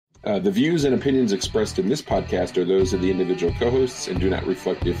The views and opinions expressed in this podcast are those of the individual co-hosts and do not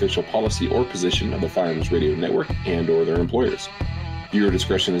reflect the official policy or position of the Firearms Radio Network and or their employers. Viewer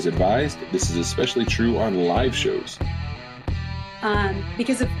discretion is advised. This is especially true on live shows.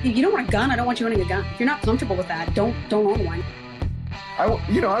 Because if you don't want a gun, I don't want you owning a gun. If you're not comfortable with that, don't own one. I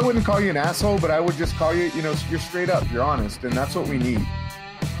wouldn't call you an asshole, but I would just call you, you're straight up, you're honest, and that's what we need.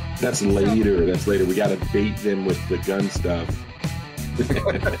 That's later. We got to bait them with the gun stuff.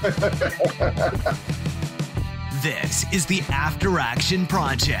 This is the After Action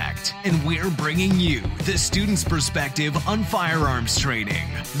Project, and we're bringing you the student's perspective on firearms training.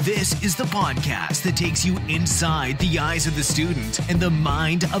 This is the podcast that takes you inside the eyes of the student and the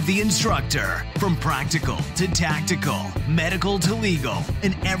mind of the instructor, from practical to tactical, medical to legal,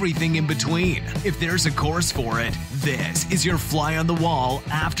 and everything in between. If there's a course for it, this is your fly on the wall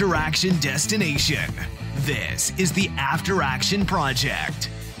after action destination. This is the After Action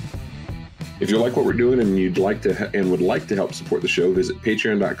Project. If you like what we're doing and you'd like to would like to help support the show, visit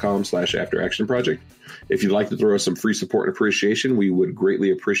patreon.com/afteractionproject. If you'd like to throw us some free support and appreciation, we would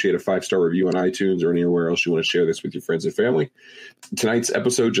greatly appreciate a 5-star review on iTunes or anywhere else you want to share this with your friends and family. Tonight's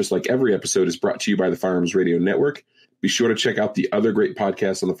episode, just like every episode, is brought to you by the Firearms Radio Network. Be sure to check out the other great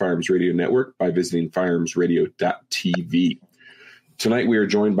podcasts on the Firearms Radio Network by visiting firearmsradio.tv. Tonight we are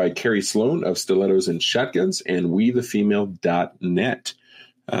joined by Kerry Sloan of Stilettos and Shotguns and WeTheFemale.net.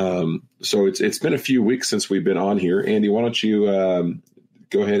 So it's been a few weeks since we've been on here. Andy, why don't you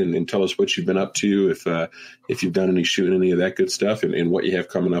go ahead and tell us what you've been up to, if you've done any shooting, any of that good stuff, and what you have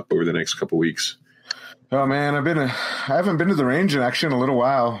coming up over the next couple of weeks. Oh man, I haven't been to the range in action in a little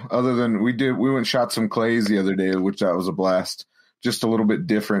while. Other than we went and shot some clays the other day, which that was a blast. Just a little bit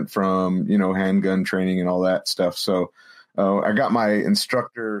different from handgun training and all that stuff. So I got my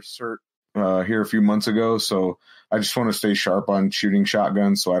instructor cert here a few months ago, so I just want to stay sharp on shooting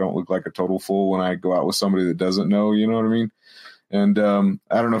shotguns so I don't look like a total fool when I go out with somebody that doesn't know, you know what I mean? And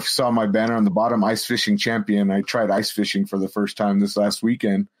I don't know if you saw my banner on the bottom, Ice Fishing Champion. I tried ice fishing for the first time this last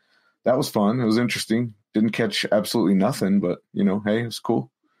weekend. That was fun. It was interesting. Didn't catch absolutely nothing, but, hey, it was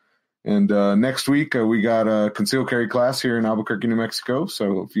cool. And next week we got a concealed carry class here in Albuquerque, New Mexico.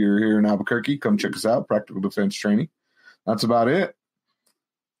 So if you're here in Albuquerque, come check us out, Practical Defense Training. That's about it.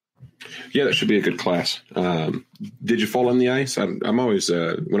 Yeah, that should be a good class. Did you fall on the ice? I'm always,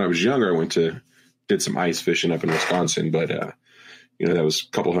 when I was younger, I did some ice fishing up in Wisconsin, but, that was a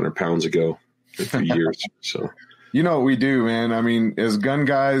couple 100 pounds ago, a few years. So, what we do, man. I mean, as gun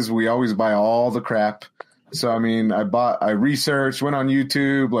guys, we always buy all the crap. So, I mean, I researched, went on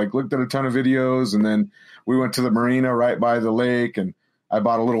YouTube, looked at a ton of videos, and then we went to the marina right by the lake, and I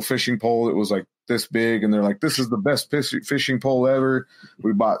bought a little fishing pole that was this big, and they're like, this is the best fishing pole ever.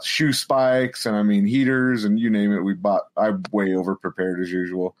 We bought shoe spikes and heaters and you name it. I'm way over prepared as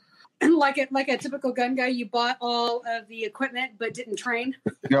usual. And like a typical gun guy, you bought all of the equipment but didn't train.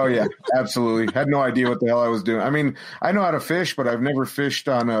 Oh yeah, absolutely. Had no idea what the hell I was doing. I mean, I know how to fish, but I've never fished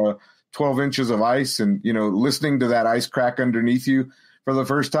on 12 inches of ice, and listening to that ice crack underneath you for the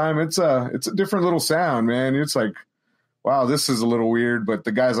first time, it's a different little sound, man. It's like, wow, this is a little weird, but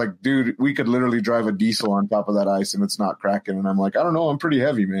the guy's like, dude, we could literally drive a diesel on top of that ice and it's not cracking. And I'm like, I don't know, I'm pretty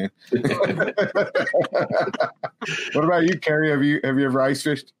heavy, man. What about you, Kerry? Have you ever ice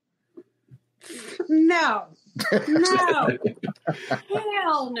fished? No. Hell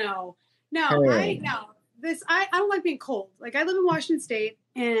no. Hey. I don't like being cold. I live in Washington State,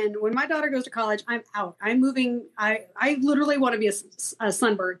 and when my daughter goes to college, I'm out. I'm moving. I literally want to be a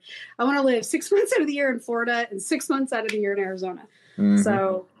sunbird. I want to live 6 months out of the year in Florida and 6 months out of the year in Arizona. Mm-hmm.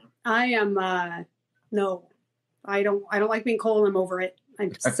 So I am no. I don't like being cold. I'm over it. I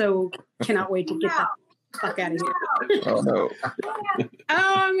so cannot wait to get the fuck out of here. Oh no.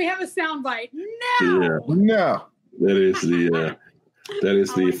 We have a sound bite. No. Yeah. No. That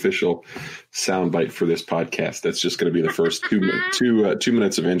is the official soundbite for this podcast. That's just going to be the first 2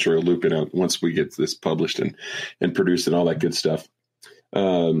 minutes of intro looping out once we get this published and produced and all that good stuff.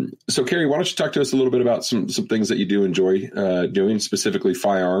 So, Kerry, why don't you talk to us a little bit about some things that you do enjoy doing, specifically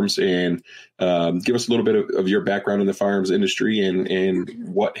firearms, and give us a little bit of your background in the firearms industry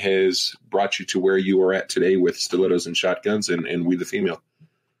and what has brought you to where you are at today with Stilettos and Shotguns and We the Female.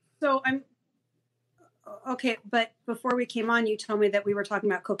 So I'm okay, but before we came on, you told me that we were talking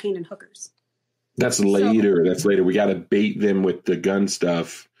about cocaine and hookers. That's later. We got to bait them with the gun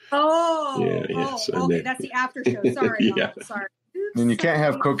stuff. Okay. That's the after show. Sorry. Yeah. Sorry. Oops, and you can't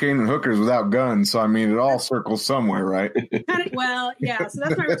have cocaine and hookers without guns. So, I mean, it all circles somewhere, right? Well, yeah. So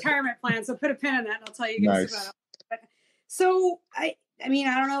that's my retirement plan. So put a pin in that and I'll tell you guys about it. So I mean,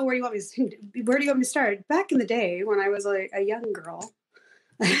 I don't know where do you want me to start? Back in the day when I was a young girl,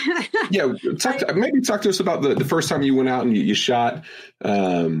 Yeah, maybe talk to us about the first time you went out and you shot,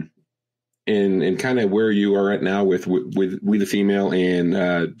 and kind of where you are at now with We the Female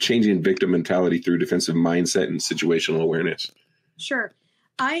and changing victim mentality through defensive mindset and situational awareness. Sure.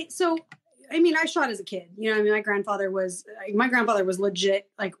 I shot as a kid. My grandfather was legit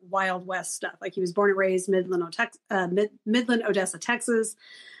like Wild West stuff. Like he was born and raised Midland, Odessa, Texas.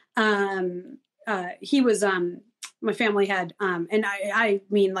 He was my family had, and I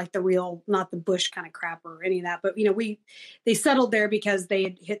mean like the real, not the bush kind of crap or any of that, but they settled there because they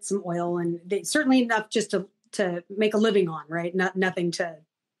had hit some oil, and they certainly enough just to make a living on, right? Nothing to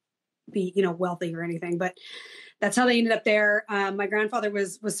be, wealthy or anything, but that's how they ended up there. My grandfather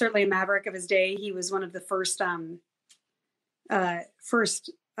was certainly a maverick of his day. He was one of the first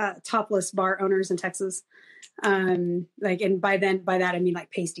topless bar owners in Texas. And by that, I mean like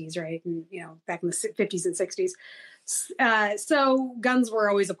pasties, right? And, back in the 50s and 60s. So guns were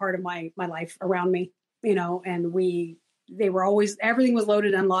always a part of my life around me, and they were always, everything was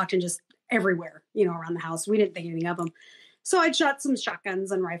loaded, unlocked, and just everywhere, around the house. We didn't think anything of them. So I'd shot some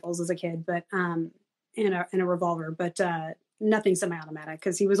shotguns and rifles as a kid, but, and a revolver, but, nothing semi-automatic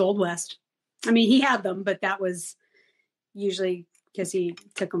because he was Old West. I mean, he had them, but that was usually because he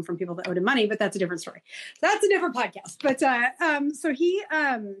took them from people that owed him money, but that's a different story. That's a different podcast. But, so he,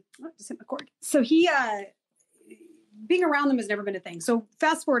 just hit my cord. So he, being around them has never been a thing. So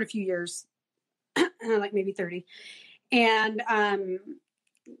fast forward a few years, like maybe 30, and,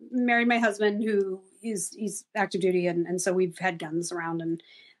 married my husband who he's active duty. And so we've had guns around, and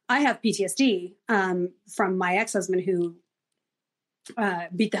I have PTSD, from my ex-husband who,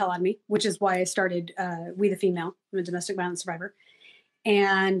 beat the hell out of me, which is why I started, We the Female. I'm a domestic violence survivor.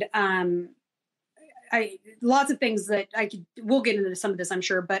 And, lots of things that we'll get into some of this, I'm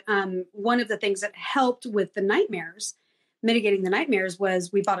sure. But, one of the things that helped with the nightmares, mitigating the nightmares,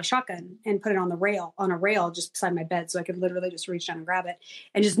 was we bought a shotgun and put it on a rail just beside my bed. So I could literally just reach down and grab it.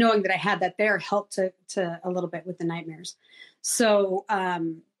 And just knowing that I had that there helped to a little bit with the nightmares. So,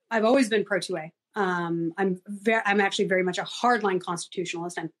 I've always been pro 2A. I'm actually very much a hardline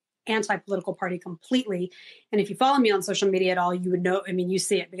constitutionalist. I'm anti-political party completely. And if you follow me on social media at all, you would know, you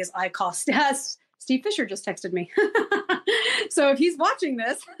see it because I call Steve Fisher just texted me. So if he's watching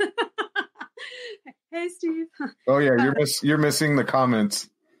this, hey, Steve. Oh yeah. You're missing the comments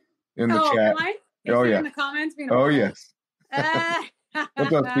in the chat. Am I? In the comments. Yes.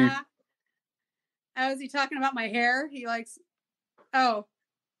 What's up, Steve? Oh, is he talking about my hair? He likes,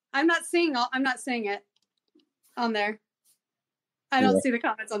 I'm not seeing it on there. I don't see the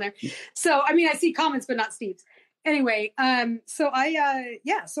comments on there. So, I see comments, but not Steve's. Anyway, that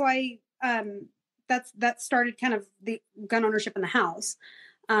started kind of the gun ownership in the house.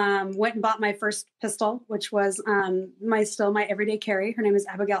 Went and bought my first pistol, which was my everyday carry. Her name is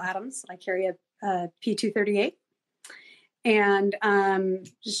Abigail Adams. I carry a P238. And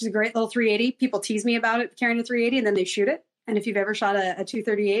she's a great little 380. People tease me about it, carrying a 380, and then they shoot it. And if you've ever shot a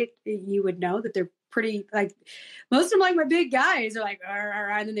 238, you would know that they're pretty, like, most of them, like my big guys are like,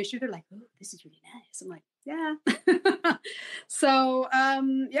 and then they shoot, they're like, oh, this is really nice. I'm like, yeah. So,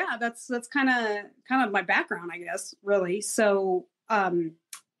 that's kind of my background, I guess, really. So,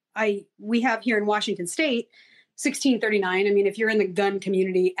 we have here in Washington State, 1639. If you're in the gun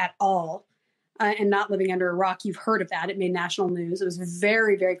community at all, and not living under a rock, you've heard of that. It made national news. It was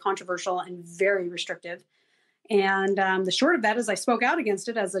very, very controversial and very restrictive. And the short of that is I spoke out against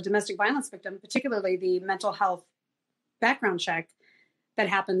it as a domestic violence victim, particularly the mental health background check that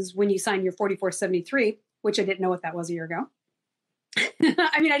happens when you sign your 4473, which I didn't know what that was a year ago.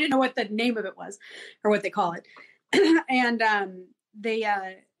 I didn't know what the name of it was or what they call it. And they,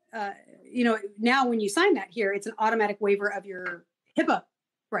 now when you sign that here, it's an automatic waiver of your HIPAA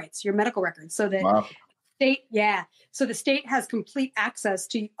rights, your medical records. So that wow. So the state has complete access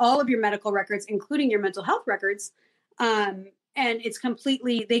to all of your medical records, including your mental health records. And it's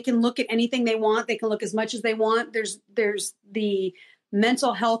completely, they can look at anything they want. They can look as much as they want. There's the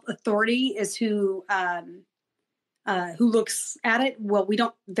mental health authority is who looks at it. Well, we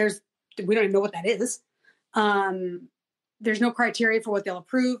don't even know what that is. There's no criteria for what they'll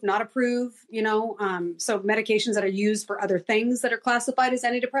approve, not approve, so medications that are used for other things that are classified as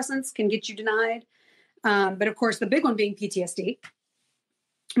antidepressants can get you denied. But of course, the big one being PTSD,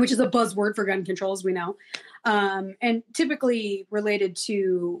 which is a buzzword for gun control, as we know, and typically related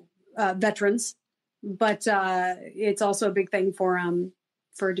to veterans. But it's also a big thing for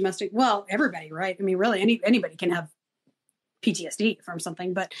domestic. Well, everybody, right? Really, anybody can have PTSD from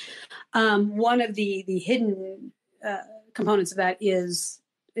something. But one of the hidden components of that is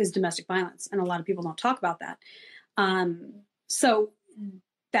domestic violence, and a lot of people don't talk about that. So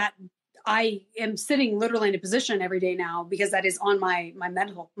I am sitting literally in a position every day now, because that is on my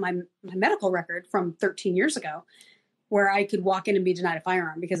medical record from 13 years ago, where I could walk in and be denied a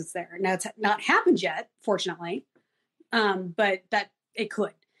firearm because it's there. Now, it's not happened yet, fortunately, but that it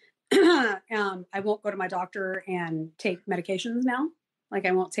could. I won't go to my doctor and take medications now. Like,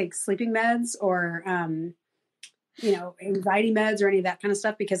 I won't take sleeping meds or, anxiety meds or any of that kind of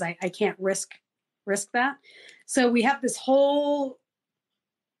stuff, because I can't risk that. So we have this whole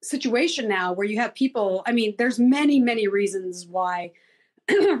situation now where you have people, I mean, there's many, many reasons why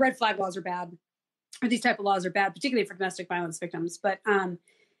red flag laws are bad, or these type of laws are bad, particularly for domestic violence victims. But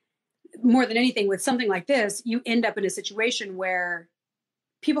more than anything, with something like this, you end up in a situation where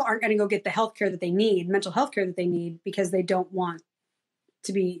people aren't going to go get the health care that they need, mental health care that they need, because they don't want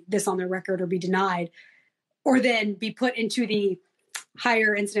to be this on their record or be denied, or then be put into the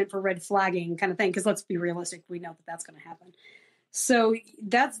higher incident for red flagging kind of thing. Because let's be realistic, we know that that's going to happen. So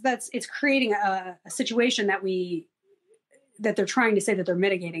it's creating a situation that they're trying to say that they're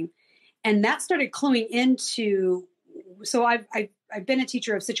mitigating. And that started cluing into, so I've been a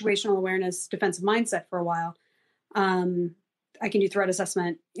teacher of situational awareness, defensive mindset for a while. I can do threat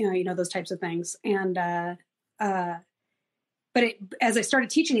assessment, those types of things. And, but as I started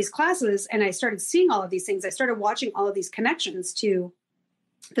teaching these classes and I started seeing all of these things, I started watching all of these connections to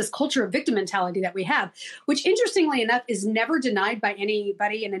this culture of victim mentality that we have, which interestingly enough is never denied by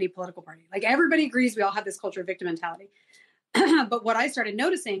anybody in any political party. Like, everybody agrees we all have this culture of victim mentality. But what I started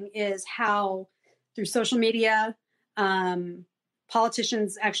noticing is how through social media,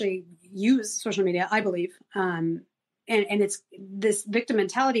 politicians actually use social media, I believe. And it's this victim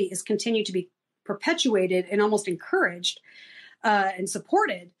mentality is continued to be perpetuated and almost encouraged and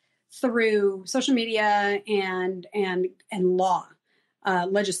supported through social media and law,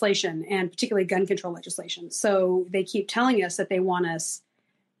 legislation, and particularly gun control legislation. So they keep telling us that they want us,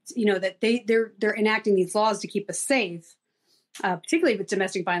 that they're enacting these laws to keep us safe, particularly with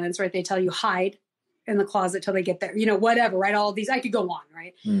domestic violence, right? They tell you hide in the closet till they get there, whatever, right? All of these, I could go on,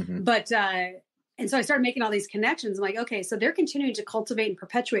 right? Mm-hmm. But, and so I started making all these connections. I'm like, okay, so they're continuing to cultivate and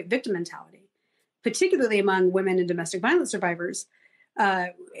perpetuate victim mentality, particularly among women and domestic violence survivors.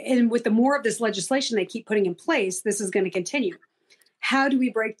 And with the more of this legislation they keep putting in place, this is going to continue. How do we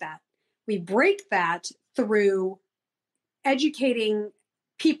break that? We break that through educating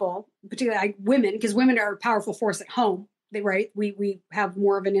people, particularly women, because women are a powerful force at home. Right? We have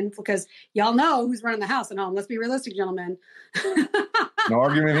more of an influence, because y'all know who's running the house at home. Let's be realistic, gentlemen. No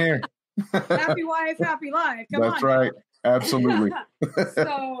argument here. Happy wife, happy life. Come That's on. right. Now. Absolutely.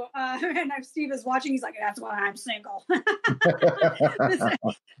 So, and if Steve is watching, he's like, that's why I'm single.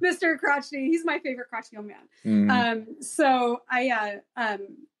 Mr. Crotchety, he's my favorite crotchety old man. Mm-hmm. So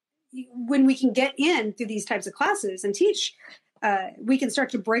when we can get in through these types of classes and teach, we can start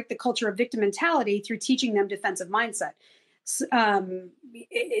to break the culture of victim mentality through teaching them defensive mindset. Some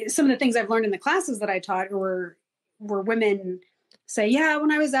of the things I've learned in the classes that I taught were women say, yeah,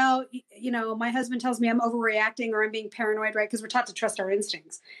 when I was out, my husband tells me I'm overreacting or I'm being paranoid, right? Because we're taught to trust our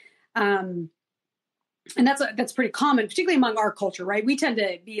instincts. And that's pretty common, particularly among our culture, right? We tend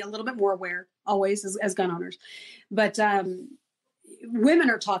to be a little bit more aware always as gun owners. But women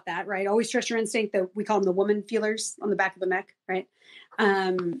are taught that, right? Always trust your instinct. We call them the woman feelers on the back of the neck, right?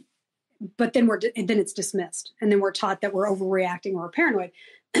 But then it's dismissed, and then we're taught that we're overreacting or paranoid.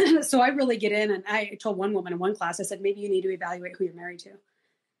 So I really get in, and I told one woman in one class, I said, maybe you need to evaluate who you're married to.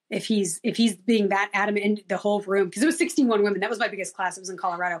 If he's being that adamant in the whole room, because it was 61 women. That was my biggest class. It was in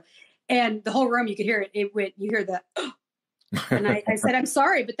Colorado, and the whole room, you could hear it. You hear the, and I said, I'm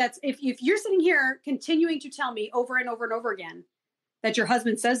sorry, but that's if you're sitting here continuing to tell me over and over and over again that your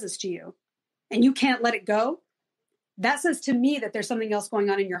husband says this to you, and you can't let it go, that says to me that there's something else going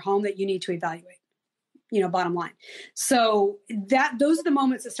on in your home that you need to evaluate, bottom line. So those are the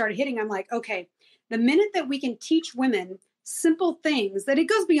moments that started hitting. I'm like, okay, the minute that we can teach women simple things, that it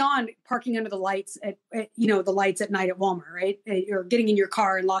goes beyond parking under the lights at the lights at night at Walmart, right? Or getting in your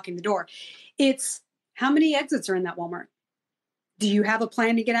car and locking the door. It's how many exits are in that Walmart? Do you have a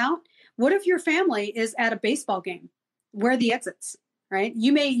plan to get out? What if your family is at a baseball game? Where are the exits? Right?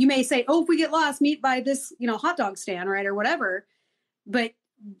 You may say, oh, if we get lost, meet by this, hot dog stand, right? Or whatever. But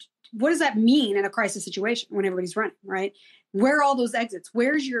what does that mean in a crisis situation when everybody's running, right? Where are all those exits?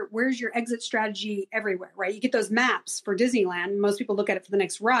 Where's your exit strategy everywhere, right? You get those maps for Disneyland. Most people look at it for the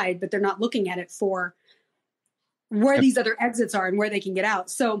next ride, but they're not looking at it for where these other exits are and where they can get out.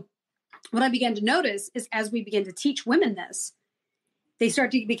 So what I began to notice is as we begin to teach women this, they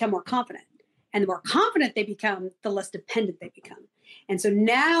start to become more confident. And the more confident they become, the less dependent they become. And so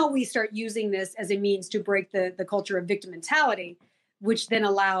now we start using this as a means to break the culture of victim mentality, which then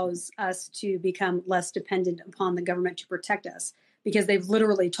allows us to become less dependent upon the government to protect us, because they've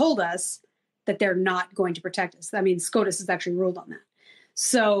literally told us that they're not going to protect us. I mean, SCOTUS has actually ruled on that.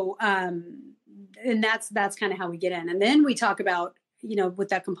 So, and that's kind of how we get in. And then we talk about, with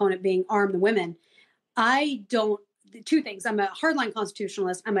that component being arm the women. Two things. I'm a hardline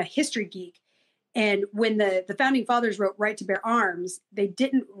constitutionalist. I'm a history geek. And when the founding fathers wrote right to bear arms, they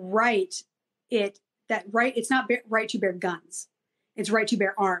didn't write it that right. It's not right to bear guns. It's right to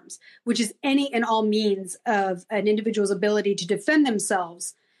bear arms, which is any and all means of an individual's ability to defend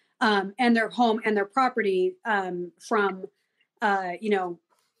themselves and their home and their property from,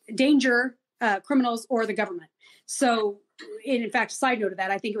 danger, criminals, or the government. So, in fact, side note of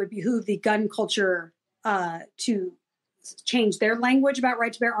that, I think it would behoove the gun culture to change their language about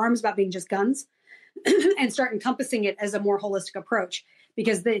right to bear arms, about being just guns, and start encompassing it as a more holistic approach,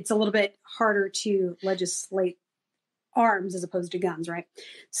 because it's a little bit harder to legislate arms as opposed to guns, right?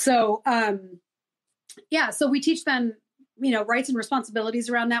 So, so we teach them, rights and responsibilities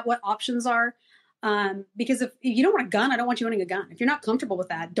around that, what options are. Because if you don't want a gun, I don't want you owning a gun. If you're not comfortable with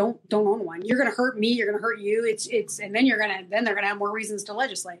that, don't own one. You're going to hurt me. You're going to hurt you. And then they're going to have more reasons to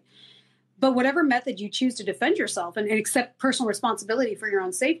legislate. But whatever method you choose to defend yourself and accept personal responsibility for your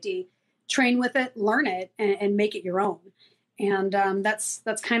own safety, train with it, learn it, and make it your own. And that's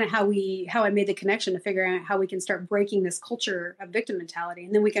kind of how I made the connection to figure out how we can start breaking this culture of victim mentality.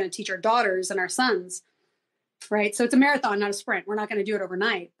 And then we're going to teach our daughters and our sons, right? So it's a marathon, not a sprint. We're not going to do it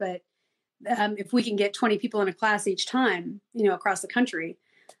overnight, but if we can get 20 people in a class each time, across the country,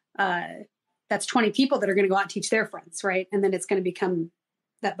 that's 20 people that are going to go out and teach their friends, right? And then it's going to become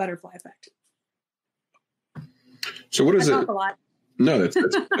that butterfly effect. So what is it? I talk a lot. No, that's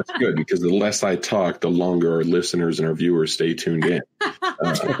good, because the less I talk, the longer our listeners and our viewers stay tuned in.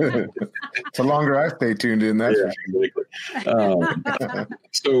 The longer I stay tuned in, that's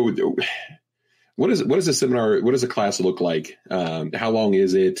so. What is a seminar? What does a class look like? How long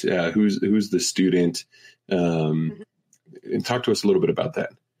is it? Who's the student? And talk to us a little bit about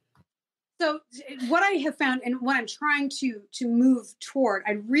that. So what I have found, and what I'm trying to move toward,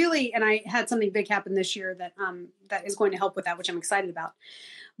 I had something big happen this year that is going to help with that, which I'm excited about.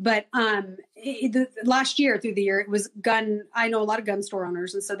 But last year, through the year, it was gun. I know a lot of gun store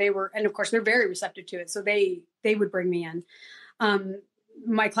owners, and so and of course they're very receptive to it. So they would bring me in.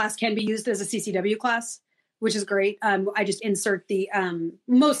 My class can be used as a CCW class, which is great. I just insert the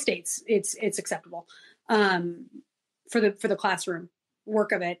most states it's acceptable for the classroom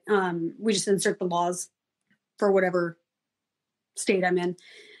work of it. We just insert the laws for whatever state I'm in.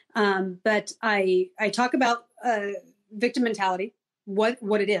 But I talk about victim mentality, what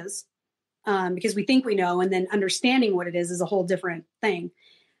it is, because we think we know, and then understanding what it is a whole different thing.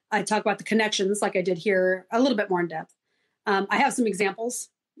 I talk about the connections, like I did here, a little bit more in depth. I have some examples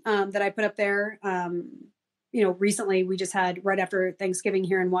that I put up there. Recently we just had, right after Thanksgiving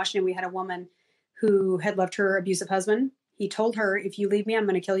here in Washington, we had a woman who had left her abusive husband. He told her, if you leave me, I'm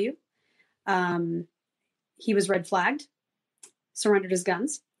going to kill you. He was red flagged, surrendered his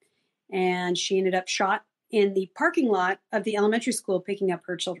guns, and she ended up shot in the parking lot of the elementary school picking up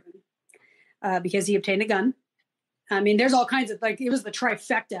her children because he obtained a gun. I mean, there's all kinds of, it was the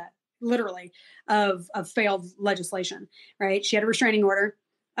trifecta, literally, of failed legislation, right? She had a restraining order.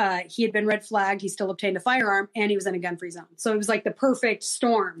 He had been red flagged. He still obtained a firearm, and he was in a gun-free zone. So it was like the perfect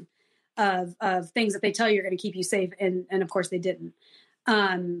storm of things that they tell you are going to keep you safe. And of course they didn't.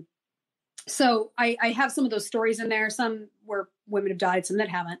 So I have some of those stories in there, some where women have died, some that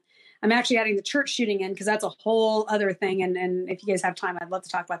haven't. I'm actually adding the church shooting in because that's a whole other thing. And if you guys have time, I'd love to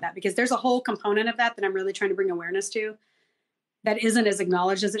talk about that, because there's a whole component of that I'm really trying to bring awareness to that isn't as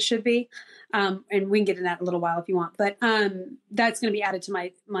acknowledged as it should be. And we can get into that in a little while if you want, but that's going to be added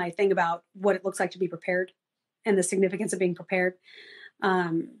to my thing about what it looks like to be prepared and the significance of being prepared.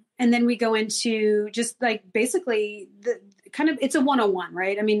 And then we go into just basically the kind of, it's a 101,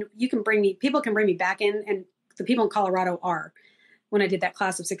 right? I mean, people can bring me back in, and the people in Colorado are, when I did that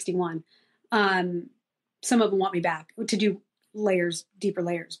class of 61, some of them want me back to do deeper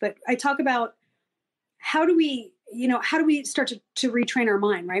layers. But I talk about how do we start to retrain our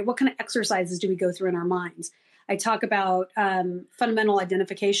mind, right? What kind of exercises do we go through in our minds? I talk about fundamental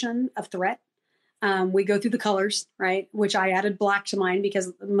identification of threat. We go through the colors, right? Which I added black to mine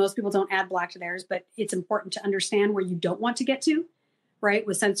because most people don't add black to theirs, but it's important to understand where you don't want to get to, right?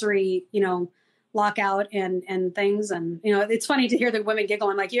 With sensory, lockout and things. And, it's funny to hear the women giggle.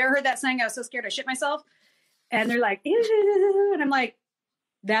 I'm like, you ever heard that saying? I was so scared I shit myself. And they're like, ew. And I'm like,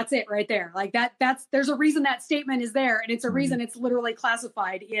 that's it right there. Like there's a reason that statement is there. And it's a reason it's literally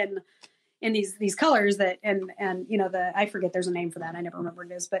classified in these colors that, and I forget, there's a name for that. I never remember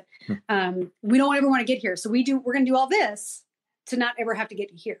what it is, but we don't ever want to get here. So we're going to do all this to not ever have to get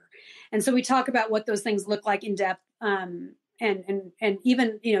to here. And so we talk about what those things look like in depth. And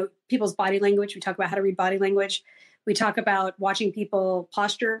even, people's body language. We talk about how to read body language. We talk about watching people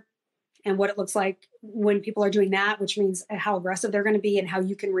posture and what it looks like when people are doing that, which means how aggressive they're going to be and how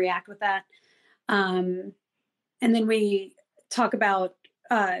you can react with that. And then we talk about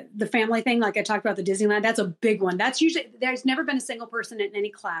the family thing. Like I talked about the Disneyland, that's a big one. That's usually, there's never been a single person in any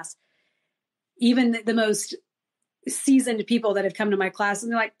class, even the most seasoned people that have come to my class,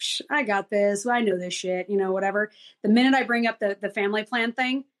 and they're like, I got this. I know this shit, whatever. The minute I bring up the family plan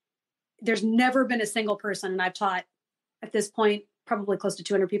thing, there's never been a single person, and I've taught at this point probably close to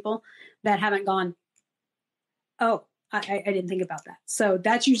 200 people that haven't gone, oh, I didn't think about that. So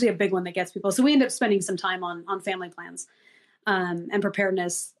that's usually a big one that gets people. So we end up spending some time on family plans and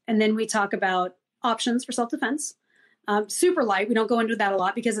preparedness. And then we talk about options for self-defense. Super light. We don't go into that a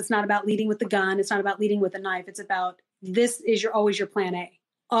lot because it's not about leading with the gun. It's not about leading with a knife. It's about, this is always your plan A,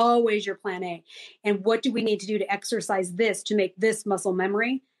 always your plan A. And what do we need to do to exercise this to make this muscle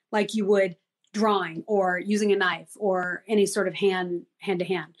memory, like you would drawing or using a knife or any sort of hand to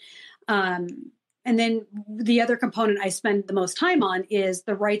hand. And then the other component I spend the most time on is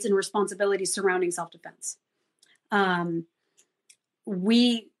the rights and responsibilities surrounding self-defense.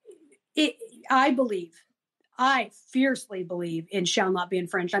 I fiercely believe in shall not be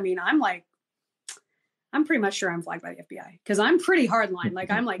infringed. I mean, I'm pretty much sure I'm flagged by the FBI because I'm pretty hardline.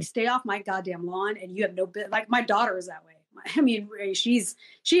 Like, I'm like, stay off my goddamn lawn, and you have no bit. Like, my daughter is that way. I mean, she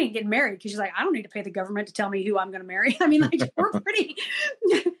ain't getting married because she's like, I don't need to pay the government to tell me who I'm going to marry. I mean, like, we're pretty.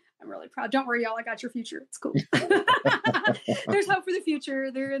 I'm really proud. Don't worry, y'all. I got your future. It's cool. There's hope for the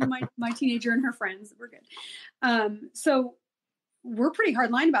future. They're in my teenager and her friends. We're good. So we're pretty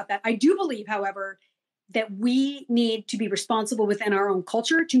hardline about that. I do believe, however, that we need to be responsible within our own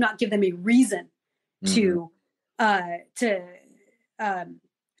culture to not give them a reason to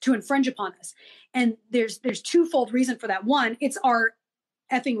infringe upon us. And there's twofold reason for that. One, it's our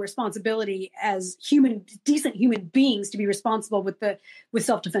effing responsibility as decent human beings to be responsible with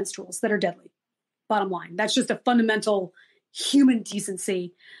self-defense tools that are deadly. Bottom line, that's just a fundamental human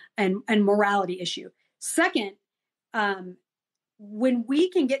decency and morality issue. Second, when we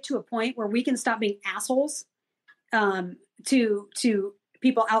can get to a point where we can stop being assholes to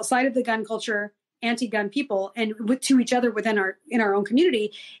people outside of the gun culture, anti-gun people, and to each other in our own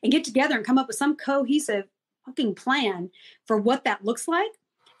community, and get together and come up with some cohesive fucking plan for what that looks like,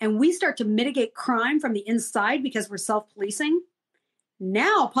 and we start to mitigate crime from the inside because we're self-policing,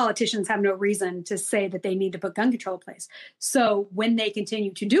 now politicians have no reason to say that they need to put gun control in place. So when they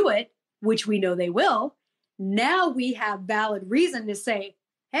continue to do it, which we know they will, now we have valid reason to say,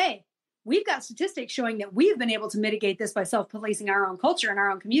 hey, we've got statistics showing that we've been able to mitigate this by self-policing our own culture and our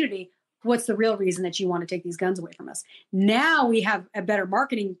own community. What's the real reason that you want to take these guns away from us? Now we have a better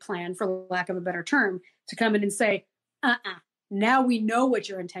marketing plan, for lack of a better term, to come in and say, now we know what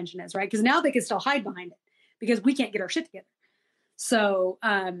your intention is, right? Because now they can still hide behind it because we can't get our shit together. So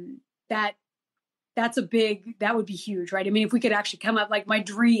that would be huge, right? I mean, if we could actually come up, like, my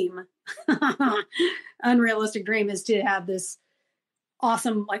dream, unrealistic dream, is to have this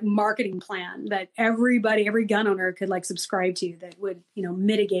awesome, like, marketing plan that every gun owner could, like, subscribe to, that would,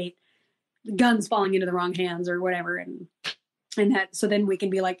 mitigate guns falling into the wrong hands or whatever. And that, so then we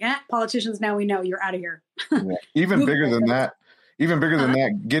can be like, politicians, now we know you're out of here. Yeah. Even bigger than that,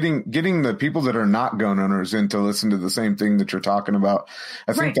 getting the people that are not gun owners in to listen to the same thing that you're talking about.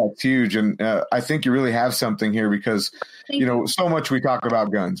 I think that's huge. And I think you really have something here because, so much we talk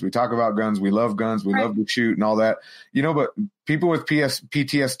about guns. We talk about guns. We love guns. We love to shoot and all that, but people with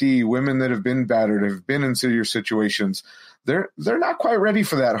PTSD, women that have been battered, have been in severe situations, they're not quite ready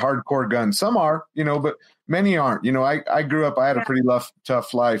for that hardcore gun. Some are, but many aren't. I grew up, I had a pretty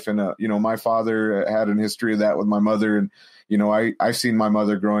tough life, and my father had a history of that with my mother, and I seen my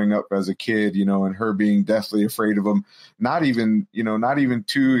mother growing up as a kid, and her being deathly afraid of them. Not even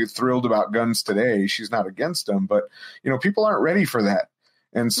too thrilled about guns today. She's not against them, but people aren't ready for that.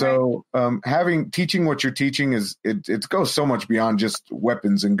 And so teaching what you're teaching it goes so much beyond just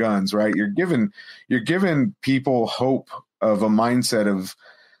weapons and guns, right? You're giving people hope of a mindset of,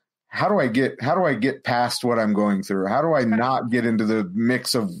 how do I get past what I'm going through? How do I not get into the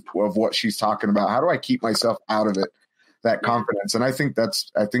mix of what she's talking about? How do I keep myself out of it? That confidence. And I think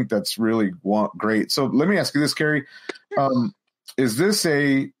that's really great. So let me ask you this, Kerry. Is this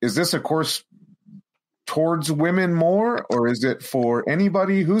a course towards women more, or is it for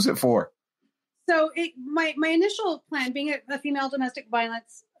anybody? Who's it for? So my initial plan, being a female domestic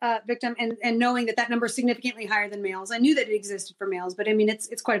violence victim, and knowing that number is significantly higher than males, I knew that it existed for males, but I mean,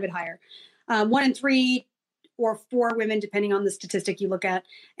 it's quite a bit higher. 1 in 3 or 4 women, depending on the statistic you look at,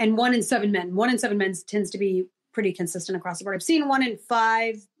 and 1 in 7 men. 1 in 7 men tends to be pretty consistent across the board. I've seen 1 in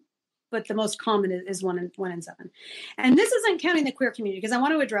 5, but the most common is 1 in 7. And this isn't counting the queer community, because I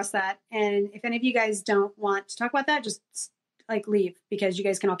want to address that. And if any of you guys don't want to talk about that, just leave, because you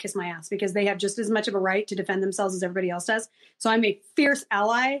guys can all kiss my ass, because they have just as much of a right to defend themselves as everybody else does. So I'm a fierce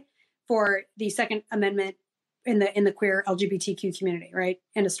ally for the Second Amendment in the queer LGBTQ community, right?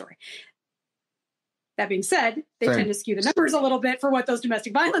 End of story. That being said, they tend to skew the numbers a little bit for what those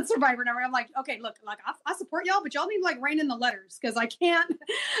domestic violence survivor number. I'm like, okay, look, I support y'all, but y'all need to rein in the letters, because I can't.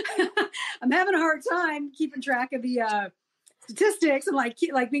 I'm having a hard time keeping track of the statistics and like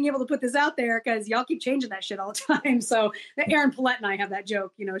being able to put this out there, because y'all keep changing that shit all the time. So Erin Paulette and I have that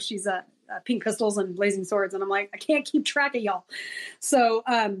joke, she's Pink Pistols and Blazing Swords, and I'm like, I can't keep track of y'all. So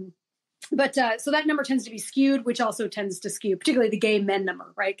so that number tends to be skewed, which also tends to skew particularly the gay men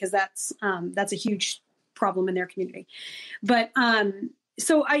number, right? Because that's a huge problem in their community. But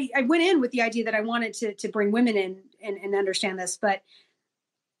so I went in with the idea that I wanted to bring women in and understand this, but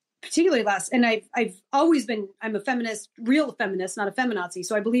particularly and I've always been, I'm a feminist, real feminist, not a feminazi.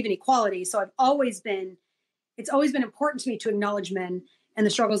 So I believe in equality. So it's always been important to me to acknowledge men and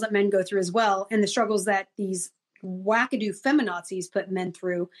the struggles that men go through as well, and the struggles that these wackadoo feminazis put men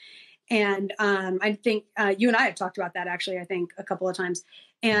through. And I think you and I have talked about that, actually, I think a couple of times.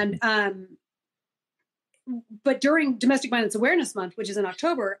 And but during Domestic Violence Awareness Month, which is in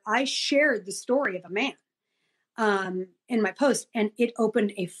October, I shared the story of a man in my post, and it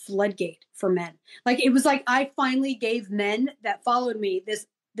opened a floodgate for men. Like, it was like I finally gave men that followed me this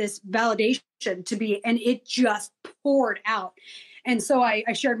validation to be, and it just poured out. And so I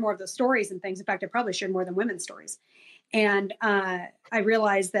shared more of those stories and things. In fact, I probably shared more than women's stories. And I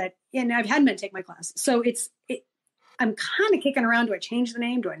realized that, and I've had men take my class. So I'm kind of kicking around. Do I change the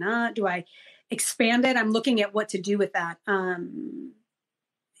name? Do I not? Do I expand it? I'm looking at what to do with that. And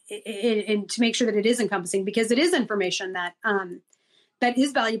to make sure that it is encompassing, because it is information that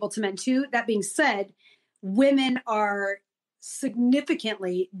is valuable to men too. That being said, women are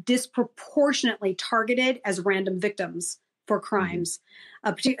significantly, disproportionately targeted as random victims for crimes,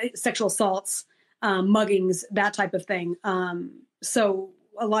 particularly sexual assaults, muggings, that type of thing. So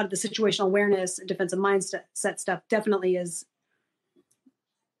a lot of the situational awareness and defensive mindset stuff definitely is,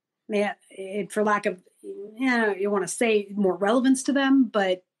 for lack of, you want to say more relevance to them,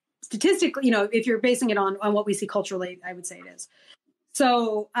 but statistically, if you're basing it on what we see culturally, I would say it is.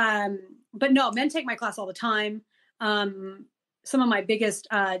 So, but no, men take my class all the time. Some of my biggest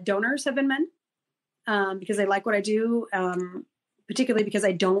donors have been men because they like what I do, particularly because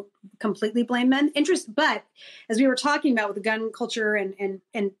I don't completely blame men. But as we were talking about with the gun culture and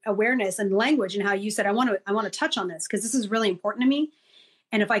awareness and language, and how you said, I want to touch on this because this is really important to me.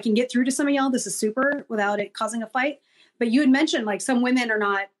 And if I can get through to some of y'all, this is super without it causing a fight. But you had mentioned like some women are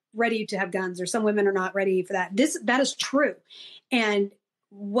not ready to have guns, or some women are not ready for that. That is true. And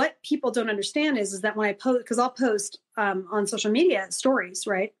what people don't understand is that when I post, because I'll post on social media stories,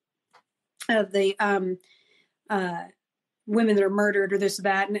 right, of the women that are murdered or this or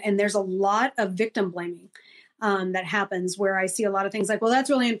that, and there's a lot of victim blaming that happens, where I see a lot of things like, well, that's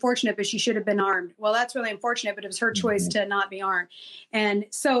really unfortunate, but she should have been armed. Well, that's really unfortunate, but it was her choice to not be armed. And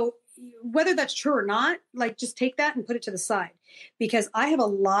so whether that's true or not, like, just take that and put it to the side, because I have a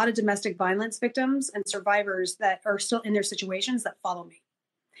lot of domestic violence victims and survivors that are still in their situations that follow me.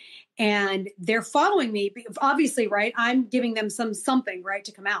 And they're following me, obviously, right? I'm giving them something, right,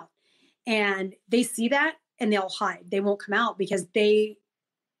 to come out. And they see that and they'll hide. They won't come out because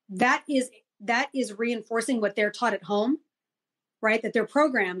that is reinforcing what they're taught at home, right? That they're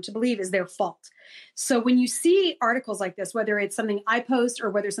programmed to believe is their fault. So when you see articles like this, whether it's something I post or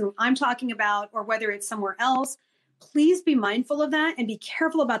whether it's something I'm talking about or whether it's somewhere else, please be mindful of that and be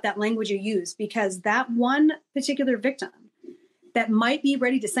careful about that language you use, because that one particular victim that might be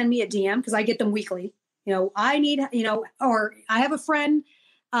ready to send me a DM, because I get them weekly, I need, or I have a friend.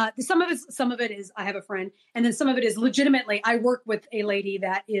 Some of it is I have a friend, and then some of it is legitimately I work with a lady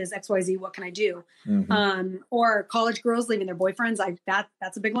that is XYZ. What can I do? Mm-hmm. Or college girls leaving their boyfriends.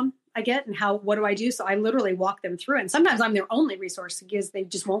 That's a big one I get. And what do I do? So I literally walk them through it. And sometimes I'm their only resource because they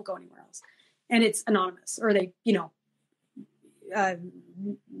just won't go anywhere else, and it's anonymous, or they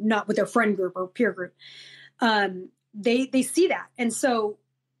not with their friend group or peer group. They see that, and so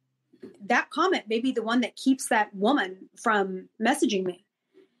that comment may be the one that keeps that woman from messaging me.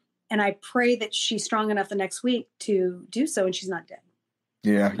 And I pray that she's strong enough the next week to do so and she's not dead.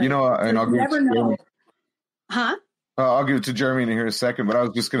 Yeah. You know, and I'll give it to Jeremy. Huh? I'll give it to Jeremy in here in a second, but I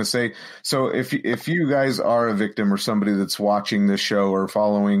was just going to say, so if you guys are a victim or somebody that's watching this show or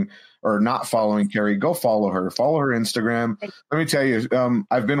following or not following Kerry, go follow her Instagram. Let me tell you,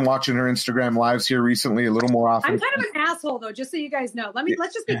 I've been watching her Instagram lives here recently a little more often. I'm kind of an asshole though, just so you guys know.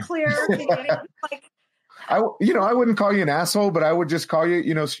 Let's just be clear. I wouldn't call you an asshole, but I would just call you,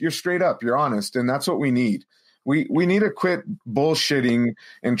 you're straight up, you're honest. And that's what we need. We need to quit bullshitting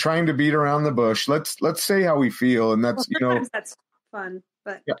and trying to beat around the bush. Let's say how we feel. And that's, that's fun.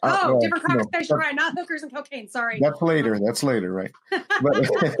 But yeah, different conversation, right? Not hookers and cocaine. Sorry. That's later, right? But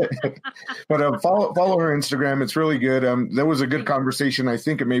follow her Instagram. It's really good. There was a good conversation. I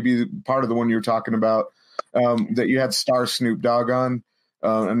think it may be part of the one you were talking about. That you had Star Snoop Dogg on.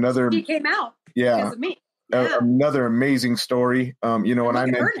 He came out. Yeah. Because of me. Yeah. Another amazing story. And I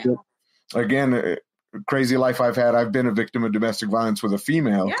mentioned again. Crazy life I've had. I've been a victim of domestic violence with a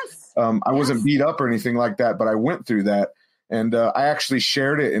female. Yes. I wasn't beat up or anything like that, but I went through that. And I actually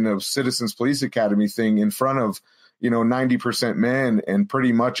shared it in a Citizens Police Academy thing in front of, 90% men, and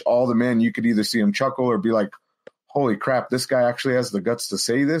pretty much all the men, you could either see them chuckle or be like, holy crap, this guy actually has the guts to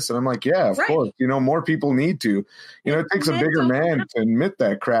say this. And I'm like, yeah, of course, more people need to, it takes a bigger man to admit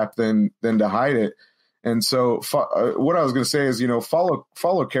that crap than to hide it. And so what I was going to say is,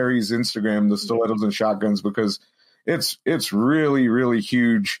 follow Kerry's Instagram, the Stilettos and Shotguns, because it's really, really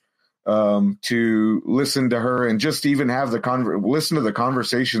huge to listen to her and just even have listen to the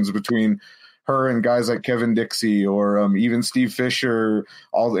conversations between her and guys like Kevin Dixie or even Steve Fisher,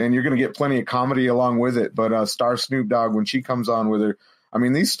 and you're going to get plenty of comedy along with it. But Star Snoop Dogg, when she comes on with her, I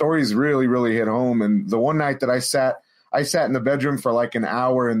mean, these stories really, really hit home. And the one night that I sat in the bedroom for like an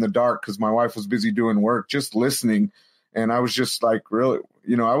hour in the dark because my wife was busy doing work, just listening. And I was just like, really,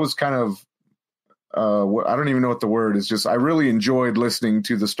 I was kind of, I don't even know what the word is. Just, I really enjoyed listening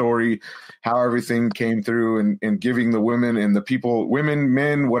to the story, how everything came through and giving the women and the people, women,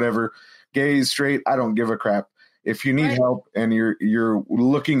 men, whatever, gays, straight, I don't give a crap. If you need help and you're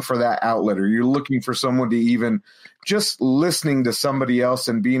looking for that outlet, or you're looking for someone to even just listening to somebody else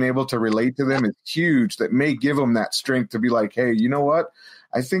and being able to relate to them is huge. That may give them that strength to be like, hey, you know what?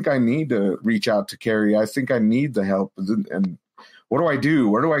 I think I need to reach out to Kerry. I think I need the help. And what do I do?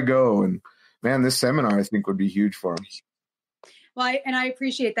 Where do I go? And man, this seminar I think would be huge for them. Well, I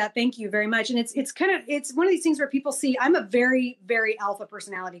appreciate that. Thank you very much. And it's one of these things where people see I'm a very, very alpha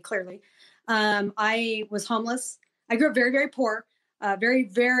personality, clearly. I was homeless. I grew up very, very poor, very,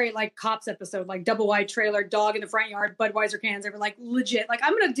 very like Cops episode, like double wide trailer, dog in the front yard, Budweiser cans. They were like legit. Like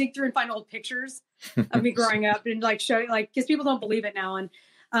I'm going to dig through and find old pictures of me growing up and like show because people don't believe it now. And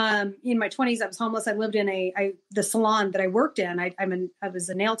in my 20s, I was homeless. I lived in the salon that I worked in. I was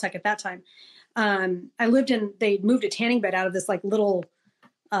a nail tech at that time. They moved a tanning bed out of this like little,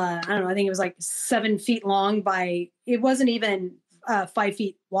 I don't know, I think it was like 7 feet long it wasn't even 5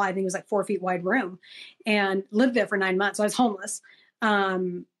 feet wide. I think it was like 4 feet wide room, and lived there for 9 months. So I was homeless. I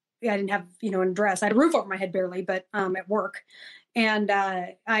didn't have, an address. I had a roof over my head barely, but, at work. And,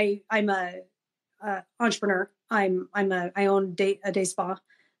 I'm a entrepreneur. I own a day spa,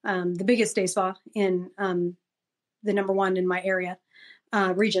 the biggest day spa in, the number one in my area,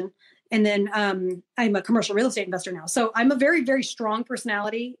 region. And then, I'm a commercial real estate investor now. So I'm a very, very strong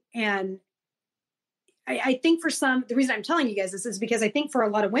personality. And I think the reason I'm telling you guys this is because I think for a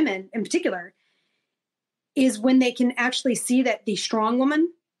lot of women in particular is when they can actually see that the strong woman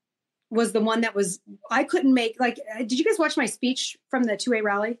was the one that I couldn't make, did you guys watch my speech from the 2A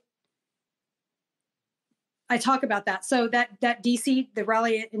rally? I talk about that. So that DC, the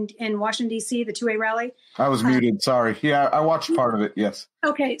rally in Washington, DC, the 2A rally. I was muted. Sorry. Yeah, I watched part of it. Yes.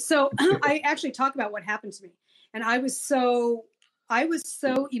 Okay. So I actually talk about what happened to me. And I was so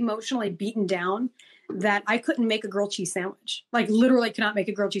emotionally beaten down that I couldn't make a grilled cheese sandwich. Like literally cannot make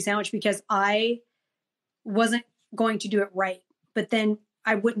a grilled cheese sandwich because I wasn't going to do it right. But then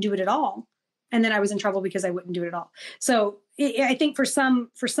I wouldn't do it at all. And then I was in trouble because I wouldn't do it at all. So I think for some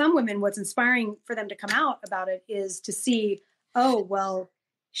women, what's inspiring for them to come out about it is to see, oh, well,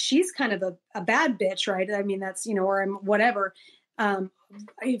 she's kind of a bad bitch, right? I mean, that's, or I'm whatever.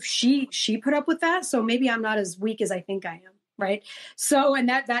 If she put up with that, so maybe I'm not as weak as I think I am. Right. So, and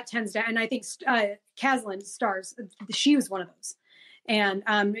that tends to, and I think Caslin Stars, she was one of those. And,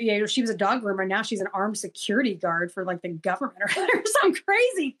 she was a dog groomer. Now she's an armed security guard for like the government or some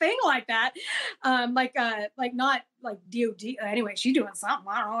crazy thing like that. Not like DOD. Anyway, she's doing something.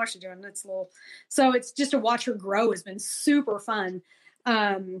 I don't know what she's doing. So it's just to watch her grow has been super fun.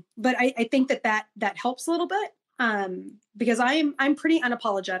 But I think that helps a little bit. Because I'm pretty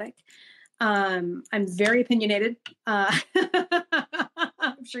unapologetic. I'm very opinionated.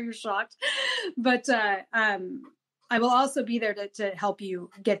 sure you're shocked. But I will also be there to help you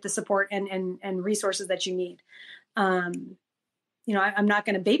get the support and resources that you need. I'm not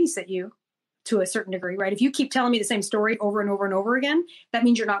going to babysit you to a certain degree, right? If you keep telling me the same story over and over and over again, that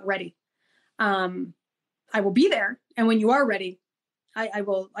means you're not ready. I will be there. And when you are ready, I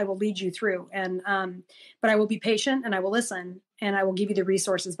will lead you through. And, but I will be patient and I will listen and I will give you the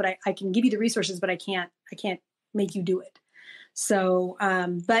resources, but I can give you the resources, but I can't make you do it. So,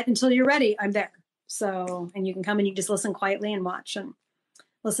 but until you're ready, I'm there. So, and you can come and you just listen quietly and watch and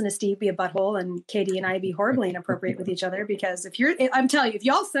listen to Steve be a butthole and Katie and I be horribly inappropriate with each other. Because I'm telling you, if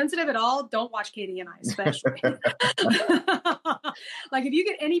y'all sensitive at all, don't watch Katie and I, especially. Like if you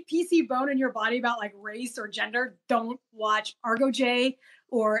get any PC bone in your body about like race or gender, don't watch Argo J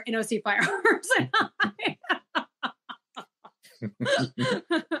or NOC Firearms.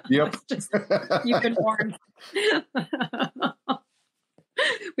 Yep. You've been warned.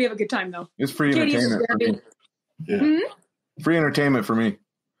 We have a good time though. It's free entertainment for me. Yeah. Free entertainment for me.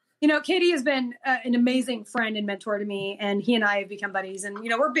 Katie has been an amazing friend and mentor to me, and he and I have become buddies. And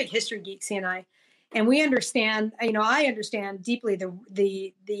we're big history geeks, he and I, and we understand. I understand deeply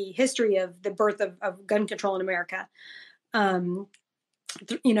the history of the birth of gun control in America. Being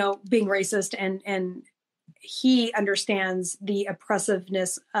racist, and he understands the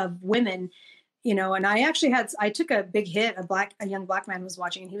oppressiveness of women. And I took a big hit. A young black man was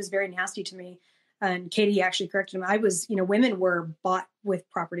watching, and he was very nasty to me. And Katie actually corrected him. I was, women were bought with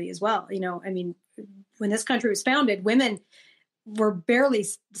property as well. When this country was founded, women were barely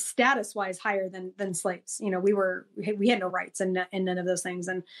status-wise higher than slaves. We had no rights and none of those things.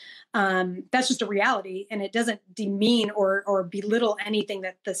 And that's just a reality. And it doesn't demean or belittle anything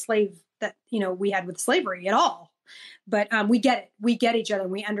that the slave that, we had with slavery at all. But we get it. We get each other.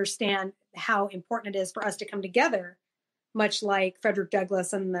 And we understand how important it is for us to come together, much like Frederick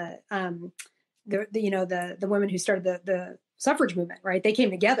Douglass and the women who started the suffrage movement, right? They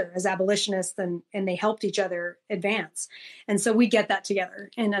came together as abolitionists and they helped each other advance. And so we get that together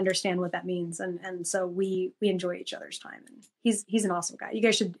and understand what that means. And so we enjoy each other's time. And he's an awesome guy. You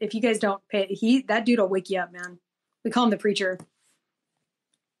guys should, if you guys don't pay, that dude will wake you up, man. We call him the preacher.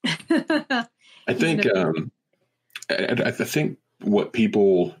 I think what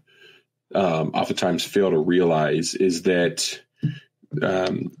people oftentimes fail to realize is that,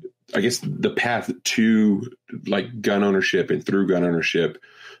 I guess the path to like gun ownership and through gun ownership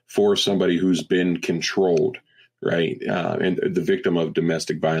for somebody who's been controlled, right, and the victim of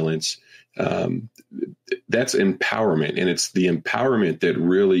domestic violence, that's empowerment. And it's the empowerment that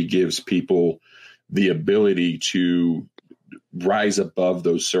really gives people the ability to rise above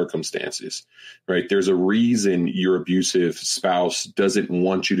those circumstances, right? There's a reason your abusive spouse doesn't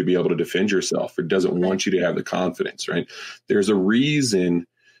want you to be able to defend yourself or doesn't want you to have the confidence, right? There's a reason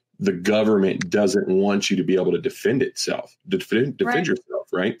the government doesn't want you to be able to defend yourself,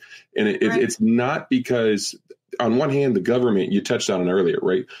 right? And it's not because, on one hand, the government, you touched on it earlier,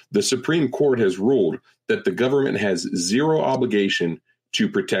 right? The Supreme Court has ruled that the government has zero obligation to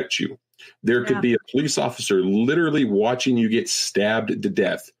protect you. There could be a police officer literally watching you get stabbed to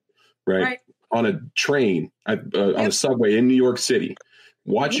death, right? On a train, on a subway in New York City.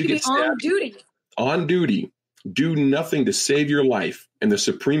 Watch you get stabbed on duty, do nothing to save your life. And the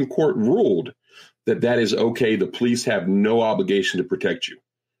Supreme Court ruled that is okay. The police have no obligation to protect you.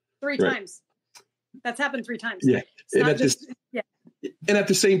 Three times. That's happened 3 times. Yeah. And at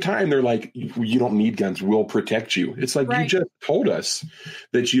the same time, they're like, you don't need guns. We'll protect you. It's like, you just told us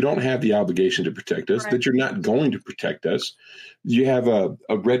that you don't have the obligation to protect us, that you're not going to protect us. You have a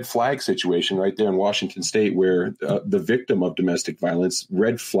red flag situation right there in Washington State where the victim of domestic violence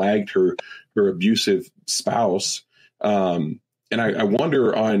red flagged her abusive spouse. And I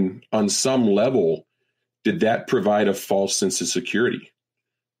wonder on some level, did that provide a false sense of security?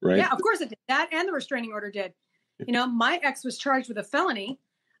 Right. Yeah, of course it did. That and the restraining order did. My ex was charged with a felony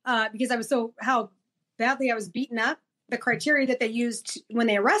because how badly I was beaten up. The criteria that they used when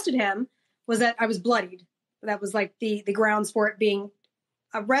they arrested him was that I was bloodied. That was like the grounds for it being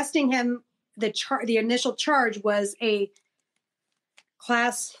arresting him. The initial charge was a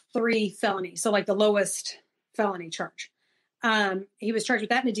class 3 felony. So like the lowest felony charge. He was charged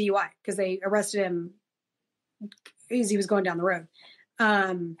with that in a DUI because they arrested him as he was going down the road.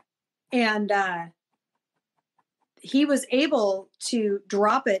 He was able to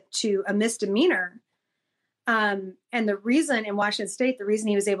drop it to a misdemeanor. And the reason in Washington State, the reason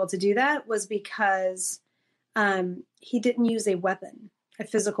he was able to do that was because he didn't use a weapon, a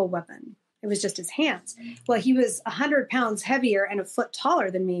physical weapon. It was just his hands. Well, he was 100 pounds heavier and a foot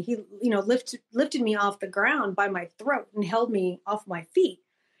taller than me. He, lifted me off the ground by my throat and held me off my feet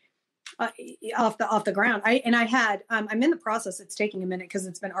off the ground. I'm in the process. It's taking a minute because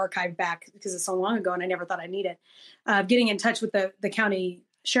it's been archived back because it's so long ago, and I never thought I'd need it. Getting in touch with the county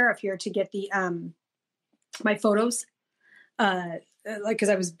sheriff here to get the my photos. Because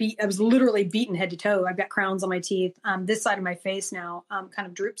I was literally beaten head to toe. I've got crowns on my teeth. This side of my face now kind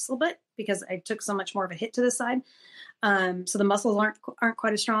of droops a little bit because I took so much more of a hit to this side. So the muscles aren't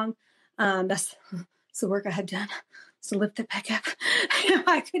quite as strong. That's the work I had done to lift it back up.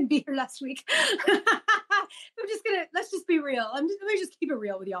 I couldn't be here last week. Let's just be real. Let me just keep it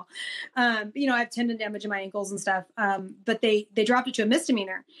real with y'all. I have tendon damage in my ankles and stuff. But they dropped it to a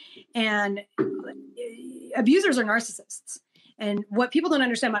misdemeanor, and abusers are narcissists. And what people don't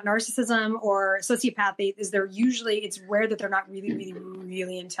understand about narcissism or sociopathy is it's rare that they're not really, really,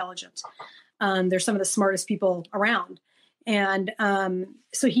 really intelligent. They're some of the smartest people around. And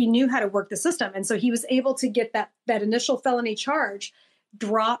so he knew how to work the system. And so he was able to get that initial felony charge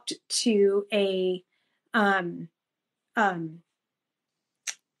dropped to a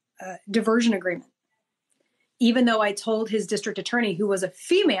diversion agreement. Even though I told his district attorney, who was a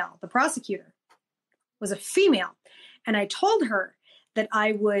female, the prosecutor was a female, and I told her that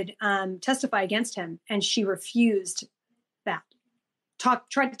I would testify against him, and she refused that.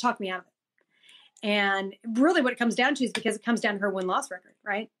 Tried to talk me out of it. And really what it comes down to is because it comes down to her win-loss record,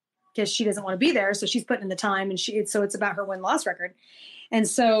 right? Because she doesn't want to be there, so she's putting in the time, and so it's about her win-loss record. And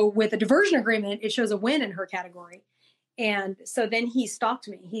so with a diversion agreement, it shows a win in her category. And so then he stalked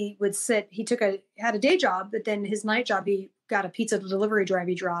me. He would sit, had a day job, but then his night job, he got a pizza delivery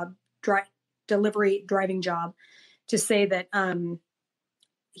driving job to say that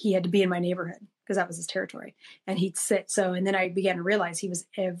he had to be in my neighborhood because that was his territory. And he'd sit. And then I began to realize he was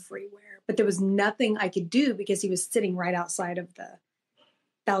everywhere, but there was nothing I could do because he was sitting right outside of the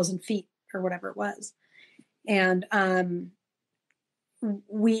 1,000 feet or whatever it was. And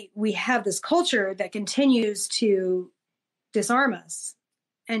we have this culture that continues to disarm us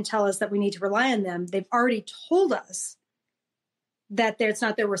and tell us that we need to rely on them. They've already told us that it's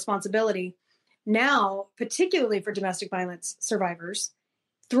not their responsibility. Now, particularly for domestic violence survivors,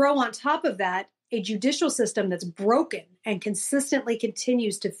 throw on top of that a judicial system that's broken and consistently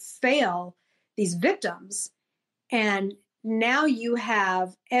continues to fail these victims. And now you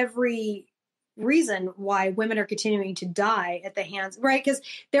have every reason why women are continuing to die at the hands, right? Because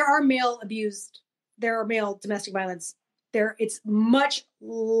there are male domestic violence. It's much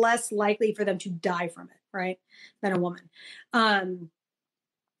less likely for them to die from it, right, than a woman.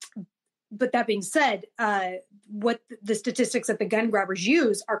 But that being said, what the statistics that the gun grabbers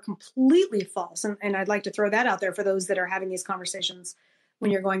use are completely false. And I'd like to throw that out there for those that are having these conversations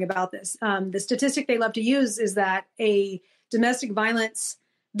when you're going about this. The statistic they love to use is that a domestic violence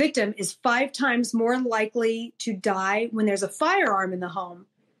victim is 5 times more likely to die when there's a firearm in the home.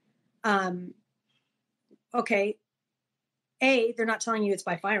 Okay. A, they're not telling you it's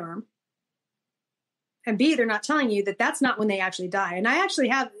by firearm. And B, they're not telling you that that's not when they actually die. And I actually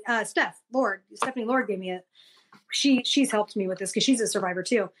have Stephanie Lord gave me she's helped me with this because she's a survivor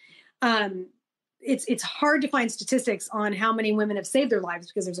too. It's hard to find statistics on how many women have saved their lives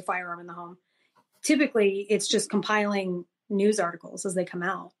because there's a firearm in the home. Typically, it's just compiling news articles as they come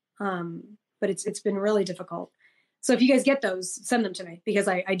out. But it's been really difficult. So if you guys get those, send them to me because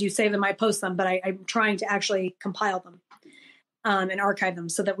I do save them, I post them, but I'm trying to actually compile them. And archive them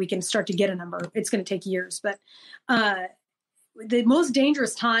so that we can start to get a number. It's going to take years, but the most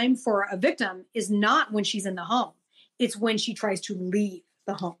dangerous time for a victim is not when she's in the home. It's when she tries to leave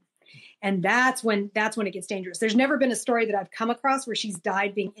the home. And that's when it gets dangerous. There's never been a story that I've come across where she's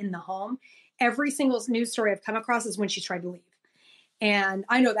died being in the home. Every single news story I've come across is when she tried to leave. And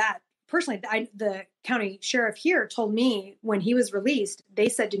I know that personally. The county sheriff here told me when he was released, they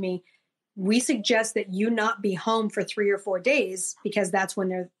said to me, we suggest that you not be home for 3 or 4 days because that's when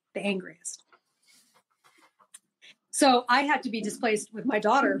they're the angriest. So I had to be displaced with my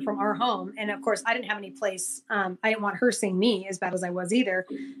daughter from our home. And of course, I didn't have any place. I didn't want her seeing me as bad as I was either.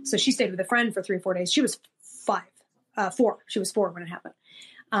 So she stayed with a friend for 3 or 4 days. She was 4. She was 4 when it happened.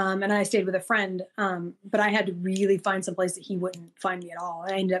 And I stayed with a friend. But I had to really find some place that he wouldn't find me at all.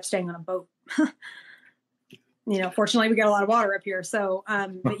 I ended up staying on a boat. Fortunately we got a lot of water up here. So,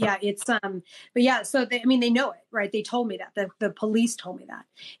 but yeah, so they know it, right? They told me that the police told me that,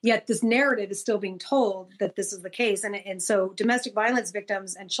 yet this narrative is still being told that this is the case. And so domestic violence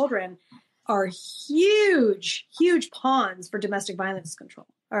victims and children are huge pawns for domestic violence control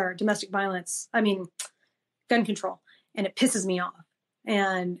or gun control. And it pisses me off.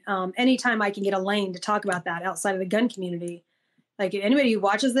 And anytime I can get a lane to talk about that outside of the gun community, Like anybody who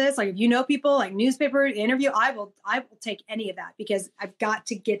watches this, like if you know people, like newspaper interview, I will take any of that, because I've got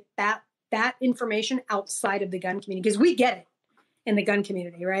to get that information outside of the gun community, because we get it in the gun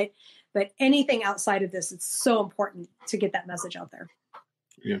community, right? But anything outside of this, it's so important to get that message out there.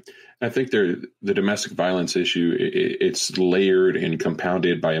 Yeah, I think the domestic violence issue, it's layered and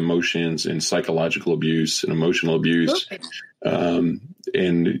compounded by emotions and psychological abuse and emotional abuse.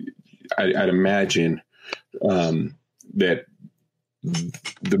 And I'd imagine that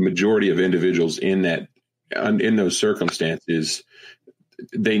the majority of individuals in those circumstances,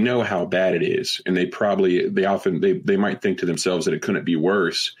 they know how bad it is, and they might think to themselves that it couldn't be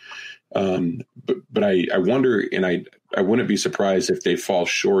worse. But I wonder, and I wouldn't be surprised if they fall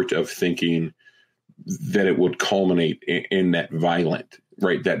short of thinking that it would culminate in that violent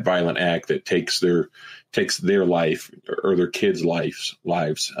act that takes their life or their kids' lives,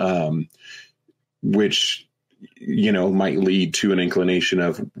 which, might lead to an inclination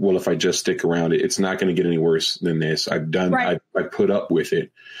of, well, if I just stick around it, it's not going to get any worse than this. I put up with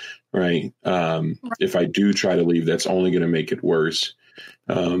it. Right. If I do try to leave, that's only going to make it worse.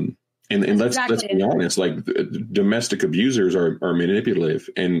 And let's be honest, like domestic abusers are manipulative,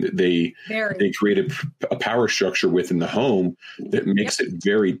 and they create a power structure within the home that makes it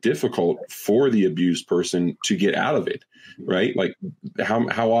very difficult for the abused person to get out of it. Right. Like how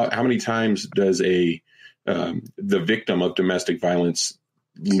many times does the victim of domestic violence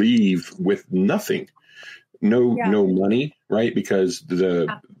leave with nothing? No money. Right. Because the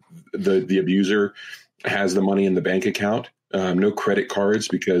abuser has the money in the bank account. No credit cards,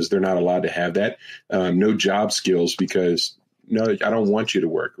 because they're not allowed to have that. No job skills, because no, I don't want you to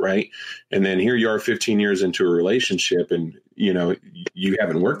work. Right. And then here you are 15 years into a relationship, and, you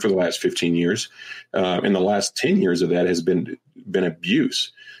haven't worked for the last 15 years. And the last 10 years of that has been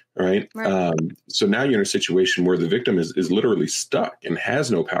abuse. Right. So now you're in a situation where the victim is literally stuck and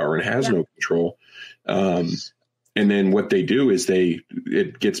has no power and has no control. And then what they do is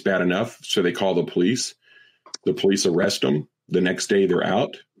it gets bad enough, so they call the police. The police arrest them. The next day they're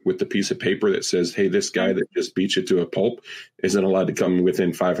out with the piece of paper that says, hey, this guy that just beat you to a pulp isn't allowed to come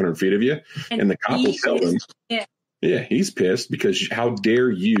within 500 feet of you. And the cop will tell them, he's pissed, because how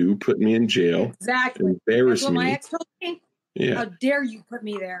dare you put me in jail? Exactly. Embarrass me. My ex told me. Yeah. How dare you put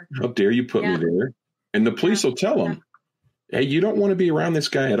me there? How dare you put me there? And the police will tell them, hey, you don't want to be around this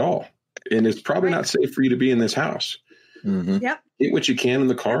guy at all. And it's probably not safe for you to be in this house. Mm-hmm. Yep. Get what you can in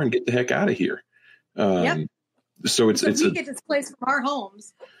the car and get the heck out of here. So we get displaced from our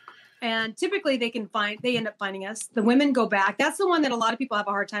homes, and typically they end up finding us. The women go back. That's the one that a lot of people have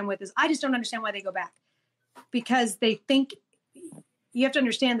a hard time with, is I just don't understand why they go back, because they think, you have to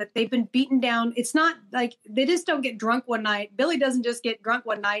understand that they've been beaten down. It's not like they just don't get drunk one night. Billy doesn't just get drunk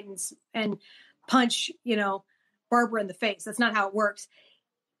one night and punch, Barbara in the face. That's not how it works.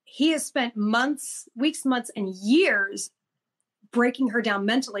 He has spent weeks, months, and years breaking her down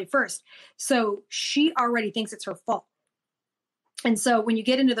mentally first. So she already thinks it's her fault. And so when you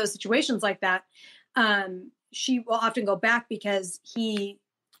get into those situations like that, she will often go back because she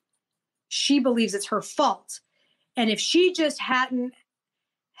believes it's her fault. And if she just hadn't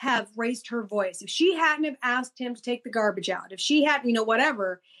have raised her voice, if she hadn't have asked him to take the garbage out, if she hadn't,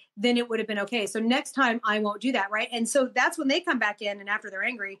 whatever, then it would have been okay. So next time I won't do that. Right. And so that's when they come back in, and after they're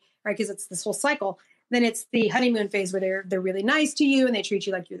angry, right, because it's this whole cycle, then it's the honeymoon phase where they're really nice to you and they treat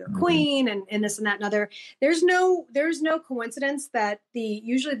you like you're their queen and this and that and other. There's no coincidence that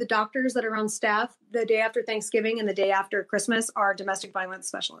usually the doctors that are on staff the day after Thanksgiving and the day after Christmas are domestic violence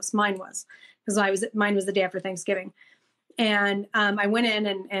specialists. Mine was, because mine was the day after Thanksgiving. And I went in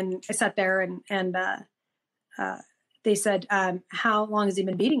and I sat there and they said, how long has he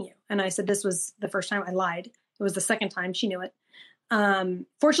been beating you? And I said, this was the first time. I lied. It was the second time. She knew it.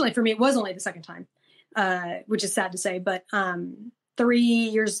 Fortunately for me, it was only the second time. Which is sad to say, but 4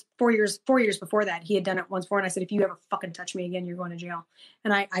 years before that, he had done it once before. And I said, if you ever fucking touch me again, you're going to jail.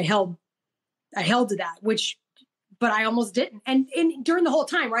 And I held to that, but I almost didn't. And during the whole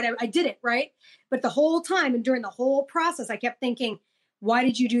time, right, I did it, right? But the whole time and during the whole process, I kept thinking, why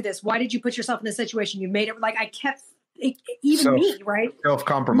did you do this? Why did you put yourself in this situation? You made it, like I kept, me, right?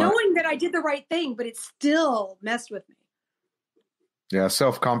 Self-compromise. Knowing that I did the right thing, but it still messed with me. Yeah,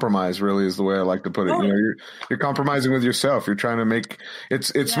 self-compromise really is the way I like to put it. You're compromising with yourself. You're trying to make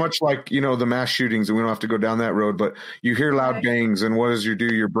it's much like, the mass shootings, and we don't have to go down that road, but you hear loud bangs, and what does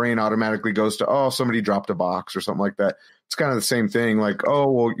your brain automatically goes to, somebody dropped a box or something like that. It's kind of the same thing. Like,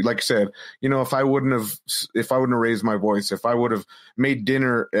 like I said, if I wouldn't have raised my voice, if I would have made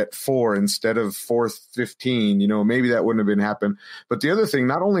dinner at 4 instead of 4:15, maybe that wouldn't have been happen. But the other thing,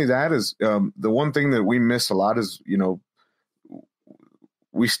 not only that, is the one thing that we miss a lot is,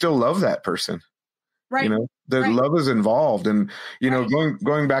 we still love that person. Right. You know, the love is involved. And, you know,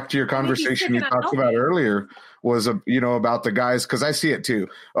 going back to your conversation you talked about earlier was, about the guys, because I see it too.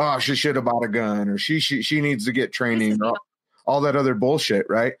 Oh, she should have bought a gun, or she needs to get training, all that other bullshit.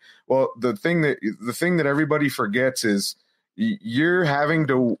 Right. Well, the thing that everybody forgets is you're having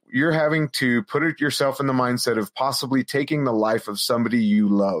to put yourself in the mindset of possibly taking the life of somebody you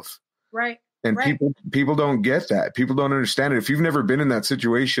love. Right. And people don't get that. People don't understand it. If you've never been in that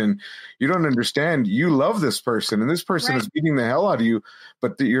situation, you don't understand. You love this person, and this person is beating the hell out of you,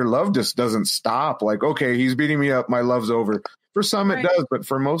 but your love just doesn't stop. Like, okay, he's beating me up, my love's over. For some it does, but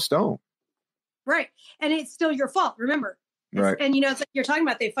for most don't. Right. And it's still your fault, remember. Right. And, it's like you're talking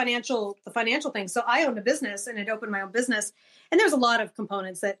about the financial thing. So I owned a business and had opened my own business. And there's a lot of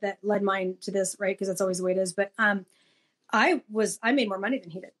components that led mine to this, right? Because that's always the way it is. But I made more money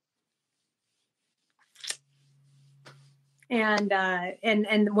than he did. And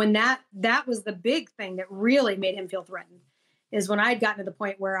when that was the big thing that really made him feel threatened, is when I'd gotten to the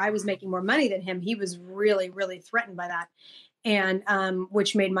point where I was making more money than him, he was really, really threatened by that. And,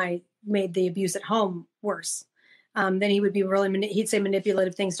 which made the abuse at home worse. Then he would be he'd say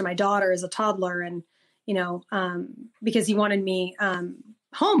manipulative things to my daughter as a toddler. And, because he wanted me,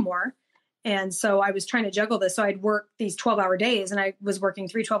 home more. And so I was trying to juggle this. So I'd work these 12-hour days, and I was working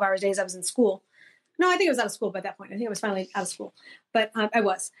 3 12-hour days. I was in school. No, I think I was out of school by that point. I think I was finally out of school, but I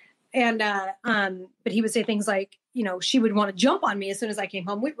was. And but he would say things like, she would want to jump on me as soon as I came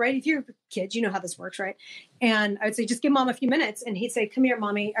home. Right? If you're kids, you know how this works, right? And I would say, just give mom a few minutes, and he'd say, "Come here,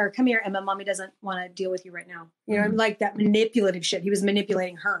 mommy," or "Come here, Emma. Mommy doesn't want to deal with you right now." Like that manipulative shit. He was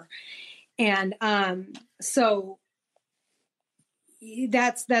manipulating her, and so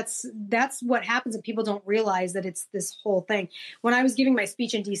that's what happens, and people don't realize that it's this whole thing. When I was giving my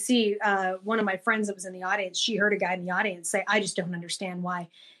speech in DC, one of my friends that was in the audience, she heard a guy in the audience say, "I just don't understand why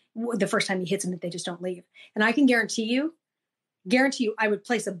the first time he hits them, that they just don't leave." And I can guarantee you, I would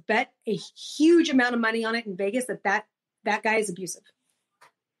place a huge amount of money on it in Vegas that guy is abusive.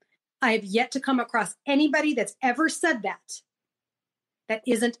 I have yet to come across anybody that's ever said that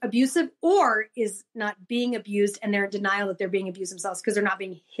isn't abusive or is not being abused, and they're in denial that they're being abused themselves because they're not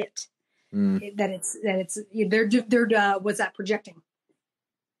being hit. They're what's that, projecting?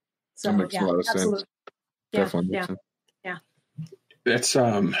 So that makes a lot of absolutely. sense. Definitely makes sense. Yeah. That's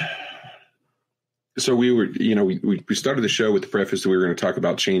so we were, we started the show with the preface that we were going to talk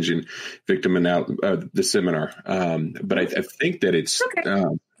about changing victim the seminar. But I think that it's okay.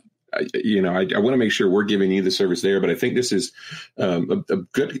 I want to make sure we're giving you the service there, but I think this is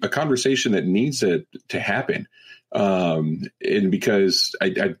a conversation that needs to happen. And because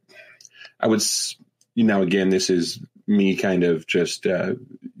I would, again, this is me kind of just,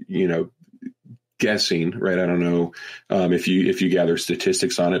 guessing, right? I don't know if you gather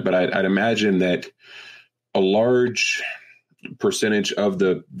statistics on it, but I'd imagine that a large percentage of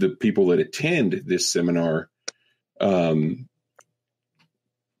the people that attend this seminar, do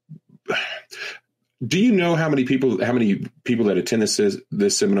you know how many people that attend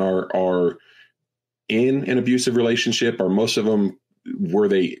this seminar are in an abusive relationship? Or most of them, were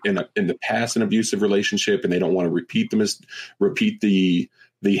they in the past an abusive relationship, and they don't want to repeat the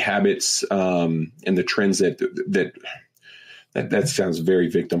habits and the trends that sounds very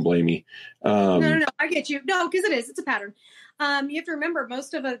victim blamey. No, I get you. No, because it's a pattern. You have to remember,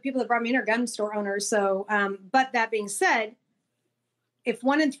 most of the people that brought me in are gun store owners. So, but that being said, if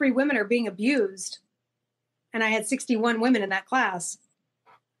 1 in 3 women are being abused, and I had 61 women in that class.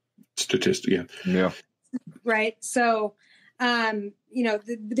 Statistic, yeah. Right. So,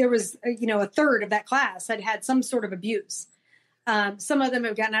 there was, a third of that class had some sort of abuse. Some of them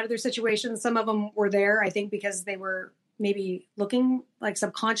have gotten out of their situation. Some of them were there, I think, because they were maybe looking like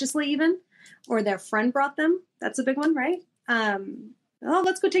subconsciously even, or their friend brought them. That's a big one, right?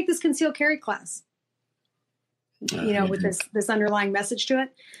 Let's go take this concealed carry class. With this underlying message to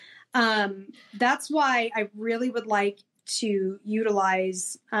it. That's why I really would like to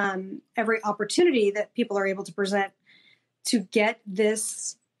utilize every opportunity that people are able to present to get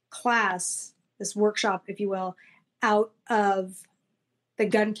this class, this workshop, if you will, out of the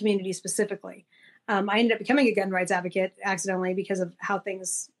gun community specifically. I ended up becoming a gun rights advocate accidentally because of how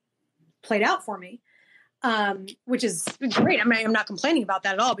things played out for me, which is great. I mean, I'm not complaining about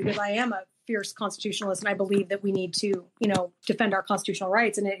that at all, because I am a fierce constitutionalist, and I believe that we need to, defend our constitutional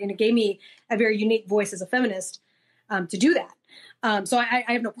rights. And it gave me a very unique voice as a feminist to do that. So I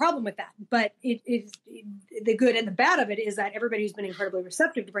have no problem with that. But the good and the bad of it is that everybody who's been incredibly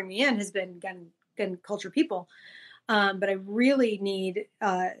receptive to bring me in has been gun culture people. But I really need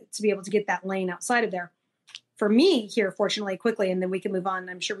to be able to get that lane outside of there for me here, fortunately, quickly, and then we can move on.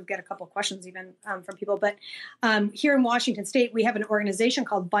 I'm sure we've got a couple of questions even from people. But here in Washington State, we have an organization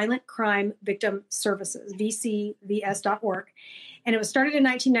called Violent Crime Victim Services, VCVS.org. And it was started in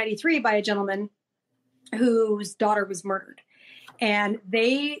 1993 by a gentleman whose daughter was murdered. And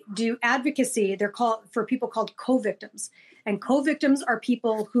they do advocacy. They're called for people called co-victims. And co-victims are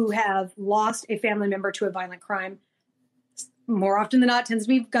people who have lost a family member to a violent crime. More often than not, it tends to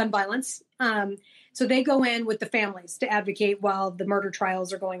be gun violence. So they go in with the families to advocate while the murder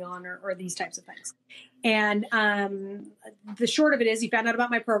trials are going on or these types of things. And the short of it is he found out about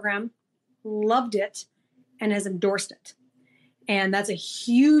my program, loved it, and has endorsed it. And that's a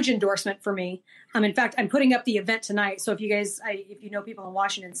huge endorsement for me. In fact, I'm putting up the event tonight. So if you guys, if you know people in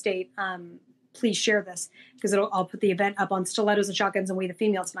Washington State, please share this because I'll put the event up on Stilettos and Shotguns and We the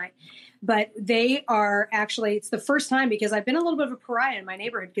Female tonight. But they are actually, it's the first time because I've been a little bit of a pariah in my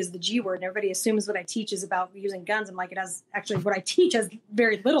neighborhood because of the G word and everybody assumes what I teach is about using guns. I'm like, it has actually, what I teach has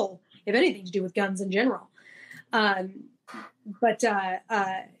very little, if anything, to do with guns in general. But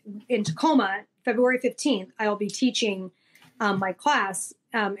in Tacoma, February 15th, I'll be teaching my class,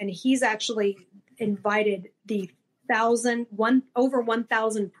 and he's actually invited the over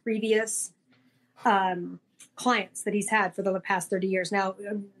 1,000 previous clients that he's had for the past 30 years. Now,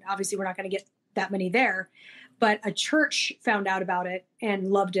 obviously, we're not going to get that many there, but a church found out about it and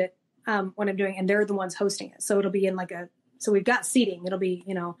loved it, what I'm doing, and they're the ones hosting it. So it'll be in so we've got seating. It'll be,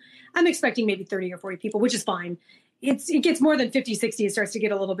 I'm expecting maybe 30 or 40 people, which is fine. It gets more than 50, 60. It starts to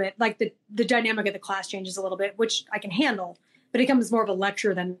get a little bit like the dynamic of the class changes a little bit, which I can handle. But it becomes more of a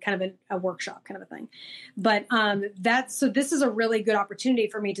lecture than kind of a workshop kind of a thing. But so this is a really good opportunity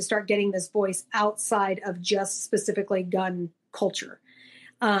for me to start getting this voice outside of just specifically gun culture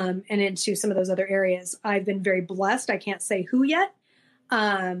and into some of those other areas. I've been very blessed. I can't say who yet.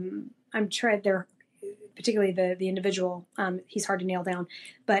 I'm tried there, particularly the individual. He's hard to nail down.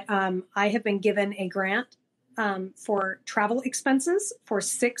 But I have been given a grant for travel expenses for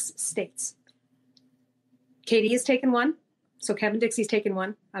 6 states. Katie has taken one. So Kevin Dixie's taken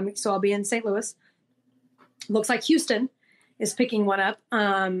one. So I'll be in St. Louis. Looks like Houston is picking one up.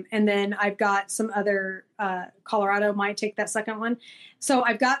 And then I've got some other, Colorado might take that second one. So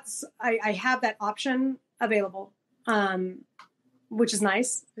I have that option available, which is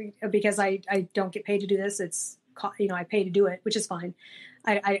nice because I don't get paid to do this. It's, I pay to do it, which is fine.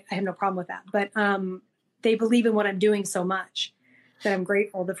 I have no problem with that. But they believe in what I'm doing so much that I'm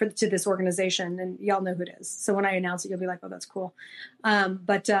grateful to this organization, and y'all know who it is. So when I announce it, you'll be like, "Oh, that's cool."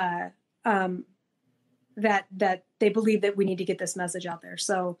 But that they believe that we need to get this message out there.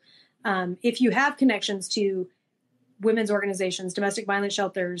 So if you have connections to women's organizations, domestic violence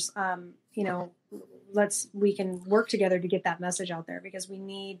shelters, we can work together to get that message out there because we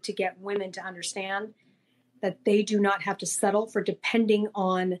need to get women to understand that they do not have to settle for depending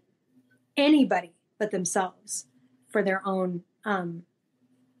on anybody but themselves for their own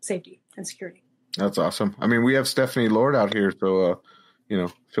safety and security. That's awesome. I mean, we have Stephanie Lord out here, so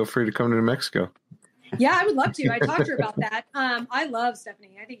feel free to come to New Mexico. Yeah, I would love to. I talked to her about that. I love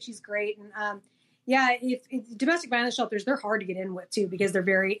Stephanie. I think she's great. And if domestic violence shelters, they're hard to get in with too because they're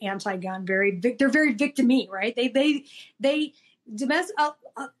very anti-gun, they're very victim-y, right? They domestic,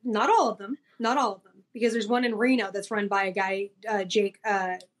 not all of them, because there's one in Reno that's run by a guy, Jake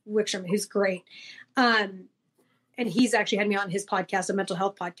Wickstrom, who's great. And he's actually had me on his podcast, a mental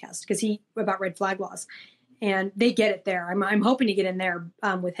health podcast, because about red flag laws, and they get it there. I'm hoping to get in there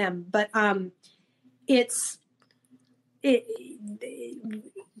with him, but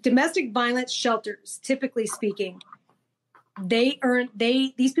domestic violence shelters, typically speaking,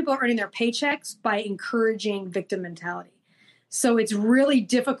 these people are earning their paychecks by encouraging victim mentality. So it's really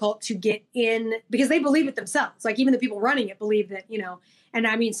difficult to get in because they believe it themselves. Like even the people running it believe that, and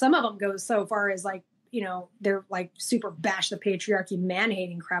I mean, some of them go so far as like, they're like super bash the patriarchy,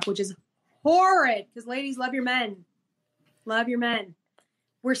 man-hating crap, which is horrid because ladies, love your men. Love your men.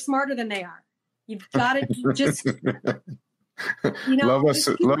 We're smarter than they are. You've got to just, love us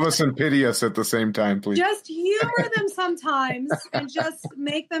and pity us at the same time, please. Just humor them sometimes and just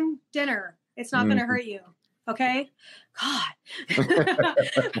make them dinner. It's not going to hurt you. Okay. God.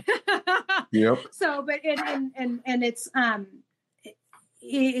 Yep. So, but, and it's,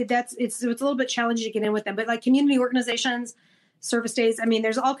 it's a little bit challenging to get in with them, but like community organizations, service days. I mean,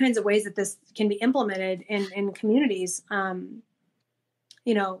 there's all kinds of ways that this can be implemented in communities, because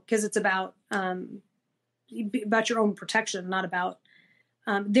it's about your own protection, not about,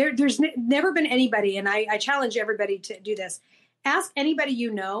 there's never been anybody. And I challenge everybody to do this. Ask anybody,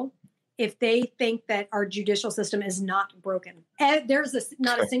 if they think that our judicial system is not broken. There's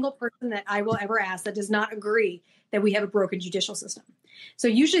not a single person that I will ever ask that does not agree that we have a broken judicial system. So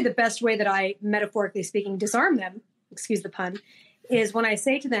usually the best way that I, metaphorically speaking, disarm them, excuse the pun, is when I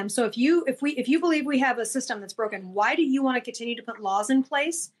say to them, so if you believe we have a system that's broken, why do you want to continue to put laws in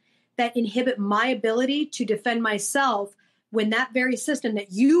place that inhibit my ability to defend myself when that very system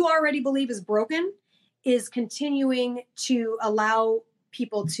that you already believe is broken is continuing to allow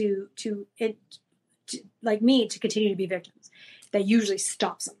people to like me to continue to be victims? That usually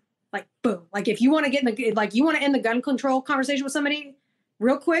stops them. Like, boom. Like, if you want to you want to end the gun control conversation with somebody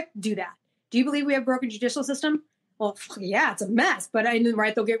real quick, do that. Do you believe we have a broken judicial system? Well, yeah, it's a mess. But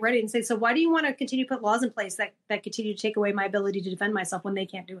they'll get ready and say, so why do you want to continue to put laws in place that continue to take away my ability to defend myself when they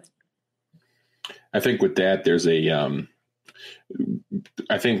can't do it? I think with that, there's I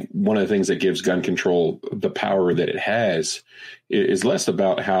think one of the things that gives gun control the power that it has is less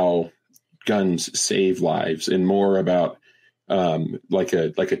about how guns save lives and more about like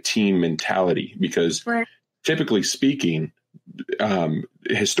a team mentality, because typically speaking,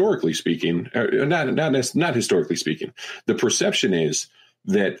 historically speaking, not historically speaking, the perception is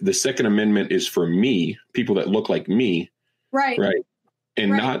that the Second Amendment is for me, people that look like me, right.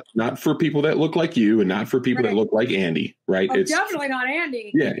 And not for people that look like you, and not for people that look like Andy, right? Oh, it's definitely not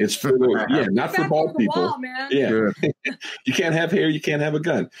Andy. Yeah, it's for not for bald people. Wall, man. Yeah, you can't have hair, you can't have a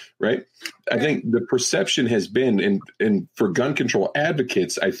gun, right? I think the perception has been, and for gun control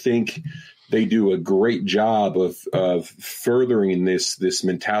advocates, I think they do a great job of furthering this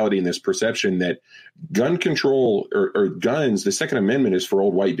mentality and this perception that gun control or guns, the Second Amendment is for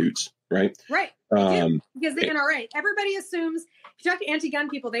old white dudes, right? Right. Because the NRA, everybody assumes, if you talk to anti-gun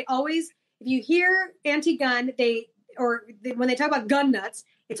people, they always, if you hear anti-gun, when they talk about gun nuts,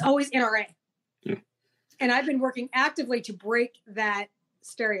 it's always NRA. Yeah. And I've been working actively to break that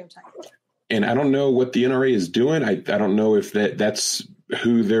stereotype. And I don't know what the NRA is doing. I don't know if that's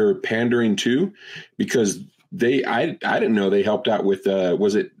who they're pandering to, because I didn't know they helped out with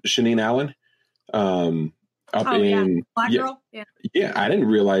was it Shanine Allen? Black girl. Yeah. I didn't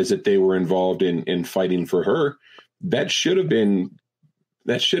realize that they were involved in fighting for her. That should have been,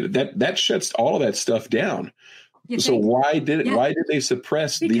 that shuts all of that stuff down. So why did they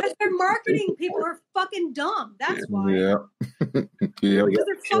suppress? Because their marketing people are fucking dumb. That's why. Yeah. Because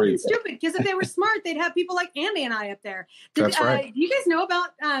they're fucking stupid. Because if they were smart, they'd have people like Andy and I up there. That's right. Do you guys know about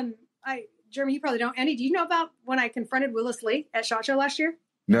Jeremy? You probably don't. Andy, do you know about when I confronted Willis Lee at SHOT Show last year?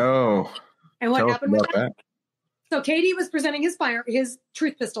 No. And what happened with that? So Katie was presenting his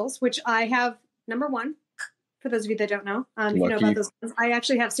truth pistols, which I have number 1. For those of you that don't know, you know about those ones. I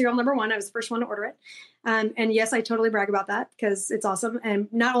actually have serial number 1. I was the first one to order it. And yes, I totally brag about that because it's awesome.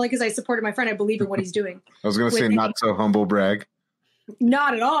 And not only because I supported my friend, I believe in what he's doing. I was going to say not so humble brag.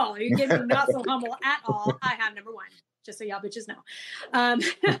 Not at all. You get me not so humble at all. I have number 1, just so y'all bitches know.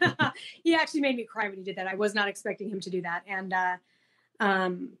 He actually made me cry when he did that. I was not expecting him to do that. And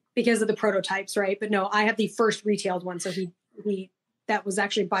because of the prototypes, right? But no, I have the first retailed one. So he that was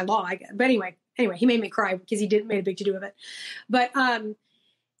actually by law. But anyway, he made me cry because he made a big to do of it. But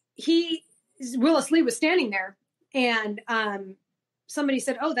Willis Lee was standing there, and somebody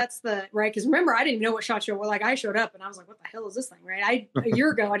said, "Oh, that's the right." Because remember, I didn't even know what SHOT Show was. Like, I showed up and I was like, "What the hell is this thing?" Right? A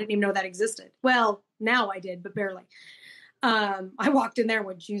year ago, I didn't even know that existed. Well, now I did, but barely. I walked in there and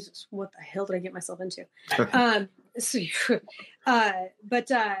went, "Jesus, what the hell did I get myself into?"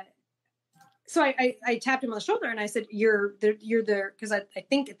 So I tapped him on the shoulder and I said, you're there. Cause I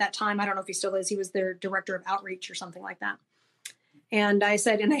think at that time, I don't know if he still is, he was their director of outreach or something like that. And I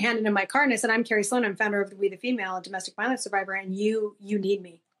said, and I handed him my card and I said, I'm Kerry Sloan. I'm founder of We the Female, a domestic violence survivor. And you need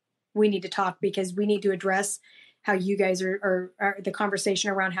me. We need to talk because we need to address how you guys are the conversation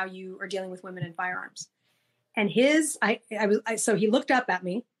around how you are dealing with women and firearms. And so he looked up at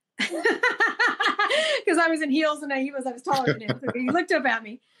me because I was in heels and I was taller than him. So he looked up at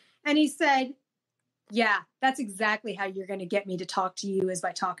me and he said, yeah, that's exactly how you're going to get me to talk to you, is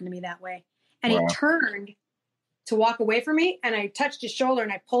by talking to me that way. And He turned to walk away from me and I touched his shoulder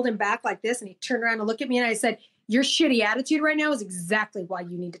and I pulled him back like this and he turned around and looked at me and I said, your shitty attitude right now is exactly why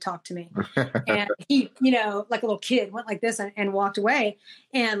you need to talk to me. And he, like a little kid, went like this and walked away.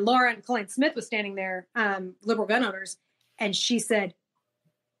 And Laura and Colleen Smith was standing there, liberal gun owners. And she said,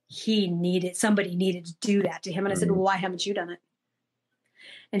 somebody needed to do that to him. And I said, well, why haven't you done it?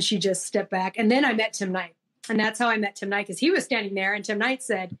 And she just stepped back. And then I met Tim Knight. And that's how I met Tim Knight, because he was standing there. And Tim Knight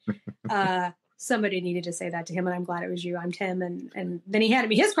said, somebody needed to say that to him. And I'm glad it was you. I'm Tim. And then he handed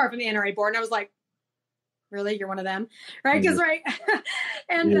me his card from the NRA board. And I was like, really? You're one of them? Right? Because, right.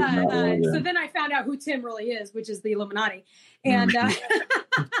 And so then I found out who Tim really is, which is the Illuminati. And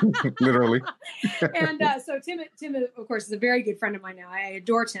Literally. And so Tim, of course, is a very good friend of mine now. I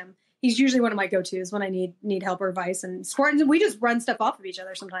adore Tim. He's usually one of my go-tos when I need help or advice and support. And we just run stuff off of each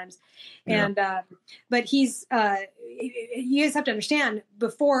other sometimes. Yeah. And but you guys have to understand,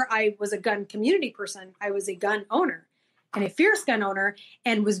 before I was a gun community person, I was a gun owner and a fierce gun owner,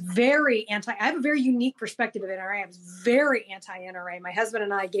 and was very I have a very unique perspective of NRA. I was very anti-NRA. My husband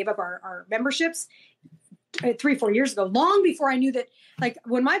and I gave up our memberships 3-4 years ago, long before I knew that. Like,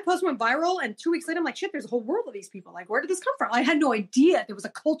 when my post went viral and 2 weeks later, I'm like, shit, there's a whole world of these people. Like, where did this come from? I had no idea there was a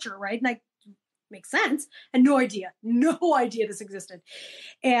culture, right? And makes sense. And no idea this existed.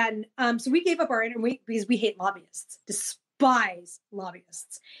 And so we gave up our because we hate lobbyists, despise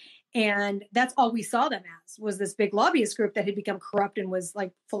lobbyists. And that's all we saw them as, was this big lobbyist group that had become corrupt and was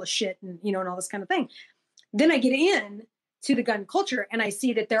like full of shit and, and all this kind of thing. Then I get in to the gun culture, and I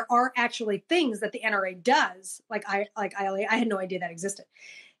see that there are actually things that the NRA does, like ILA. I had no idea that existed.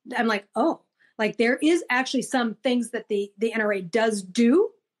 I'm like, oh, like there is actually some things that the NRA does do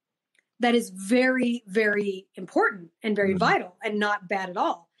that is very, very important and very vital and not bad at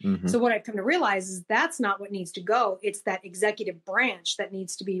all. Mm-hmm. So what I've come to realize is that's not what needs to go. It's that executive branch that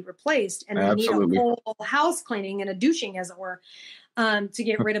needs to be replaced. And they need a whole house cleaning and a douching, as it were, to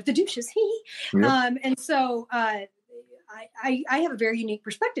get rid of the douches. Yep. And so I have a very unique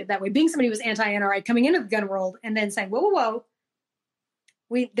perspective that way, being somebody who was anti-NRA coming into the gun world and then saying, whoa.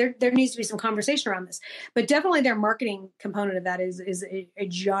 There needs to be some conversation around this, but definitely their marketing component of that is a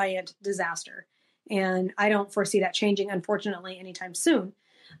giant disaster. And I don't foresee that changing, unfortunately, anytime soon,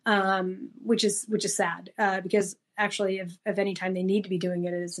 which is sad, because actually if any time they need to be doing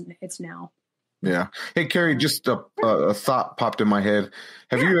it, it's now. Yeah. Hey, Kerry, just a thought popped in my head.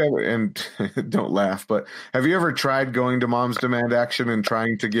 Have you ever, and don't laugh, but have you ever tried going to Moms Demand Action and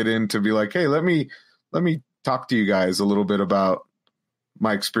trying to get in to be like, hey, let me talk to you guys a little bit about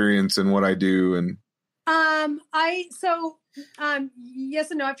my experience and what I do? And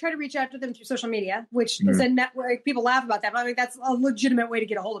yes and no. I've tried to reach out to them through social media, which is a network. People laugh about that, but I think that's a legitimate way to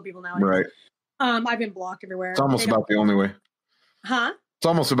get a hold of people now. Right. I've been blocked everywhere. It's almost about the only way. Huh? It's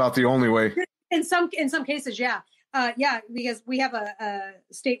almost about the only way. In some cases, yeah. Because we have a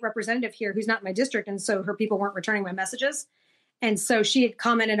state representative here who's not in my district, and so her people weren't returning my messages. And so she had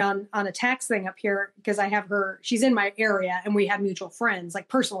commented on a tax thing up here, because I have she's in my area and we have mutual friends, like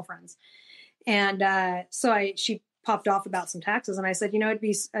personal friends. And she popped off about some taxes. And I said,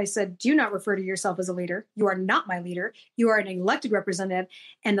 I said, do not refer to yourself as a leader. You are not my leader. You are an elected representative.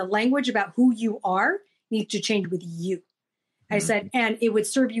 And the language about who you are needs to change with you. Mm-hmm. I said, and it would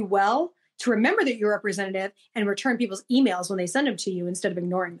serve you well to remember that you're a representative and return people's emails when they send them to you instead of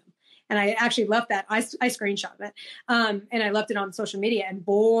ignoring them. And I actually left that. I screenshot it. And I left it on social media. And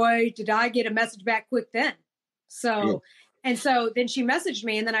boy, did I get a message back quick then. So then she messaged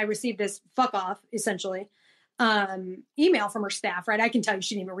me, and then I received this fuck off, essentially, email from her staff, right? I can tell you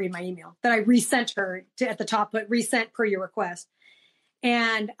she didn't even read my email that I resent her at the top, but resent per your request.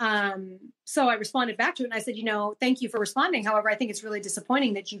 And so I responded back to it, and I said, thank you for responding. However, I think it's really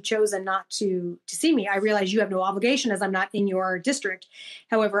disappointing that you've chosen not to see me. I realize you have no obligation, as I'm not in your district.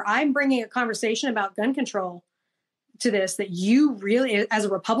 However, I'm bringing a conversation about gun control to this that you really, as a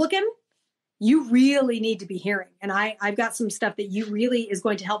Republican, you really need to be hearing. And I've got some stuff that you really is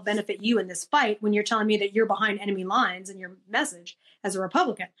going to help benefit you in this fight when you're telling me that you're behind enemy lines in your message as a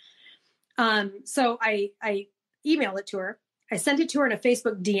Republican. So I emailed it to her. I sent it to her in a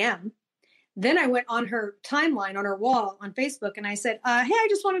Facebook DM. Then I went on her timeline on her wall on Facebook, and I said, hey, I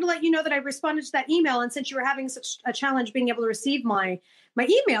just wanted to let you know that I responded to that email. And since you were having such a challenge being able to receive my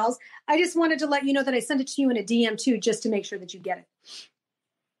emails, I just wanted to let you know that I sent it to you in a DM too, just to make sure that you get it.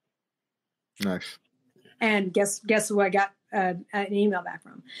 Nice. And guess who I got an email back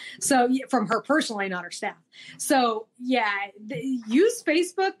from? So from her personally, not her staff. So use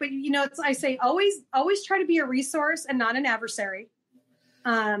Facebook, but I say always try to be a resource and not an adversary,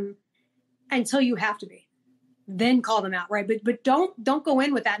 until you have to be. Then call them out, right? But don't go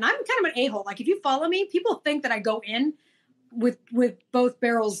in with that. And I'm kind of an a-hole. Like, if you follow me, people think that I go in with both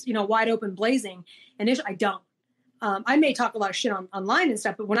barrels, wide open, blazing. And I don't. I may talk a lot of shit online and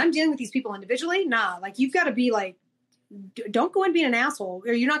stuff, but when I'm dealing with these people individually, nah, like, you've got to be like, don't go in being an asshole,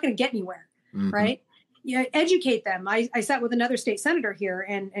 or you're not going to get anywhere. Mm-hmm. Right. Educate them. I sat with another state senator here,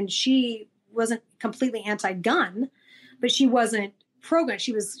 and she wasn't completely anti-gun, but she wasn't pro-gun.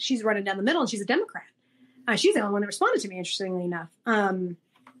 She's running down the middle, and she's a Democrat. She's the only one that responded to me, interestingly enough. And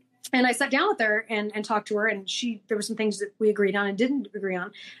I sat down with her and talked to her, and there were some things that we agreed on and didn't agree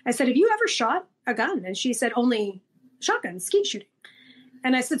on. I said, have you ever shot a gun? And she said, only shotgun, skeet shooting.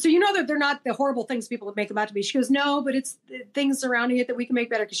 And I said, so you know that they're not the horrible things people make them out to be. She goes, no, but it's things surrounding it that we can make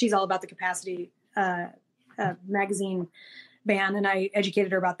better, because she's all about the capacity magazine ban, and I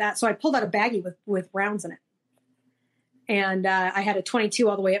educated her about that. So I pulled out a baggie with rounds in it. And I had a 22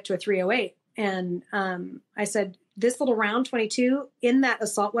 all the way up to a 308. And I said, this little round 22 in that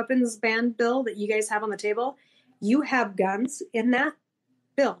assault weapons ban bill that you guys have on the table, you have guns in that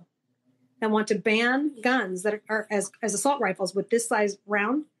bill and want to ban guns that are as assault rifles with this size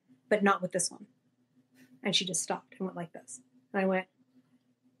round, but not with this one. And she just stopped and went like this. And I went,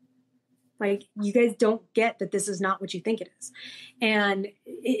 like, you guys don't get that this is not what you think it is. And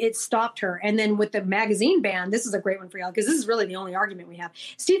it stopped her. And then with the magazine ban, this is a great one for y'all, because this is really the only argument we have.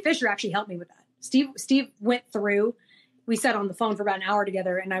 Steve Fisher actually helped me with that. Steve went through, we sat on the phone for about an hour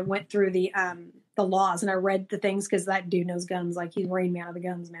together, and I went through the laws, and I read the things, because that dude knows guns. Like, he's Rain Man of the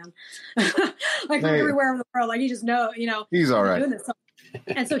guns, man. Like, from everywhere in the world. Like, he just know, he's all right.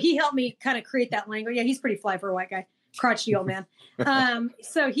 And so he helped me kind of create that language. Yeah, he's pretty fly for a white guy. Crotchety old man.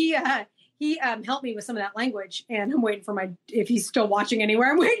 So he helped me with some of that language, and I'm waiting for if he's still watching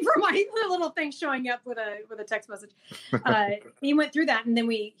anywhere, I'm waiting for my little thing showing up with a text message. He went through that, and then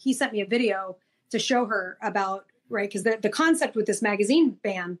he sent me a video to show her about, right, because the concept with this magazine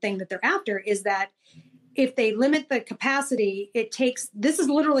ban thing that they're after is that if they limit the capacity, this is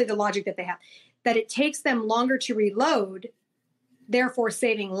literally the logic that they have, that it takes them longer to reload, therefore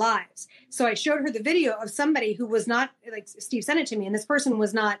saving lives. So I showed her the video of somebody who was not, like, Steve sent it to me, and this person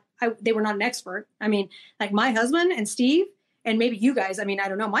was not, they were not an expert. I mean, like, my husband and Steve, and maybe you guys, I mean, I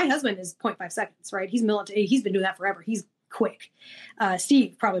don't know. My husband is 0.5 seconds, right? He's military. He's been doing that forever. He's quick.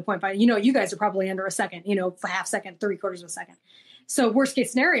 Steve, probably 0.5. You guys are probably under a second, half second, 3/4 of a second. So worst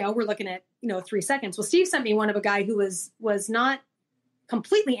case scenario, we're looking at, 3 seconds. Well, Steve sent me one of a guy who was not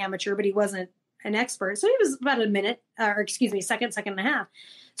completely amateur, but he wasn't an expert. So he was about a minute, second and a half.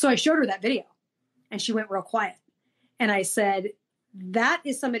 So I showed her that video, and she went real quiet. And I said, that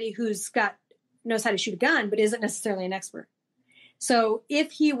is somebody knows how to shoot a gun, but isn't necessarily an expert. So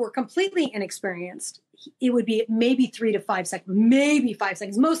if he were completely inexperienced, it would be maybe 3 to 5 seconds, maybe 5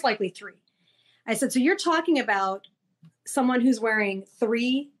 seconds, most likely 3. I said, so you're talking about someone who's wearing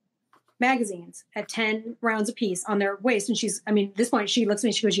 3 magazines at 10 rounds apiece on their waist. And at this point, she looks at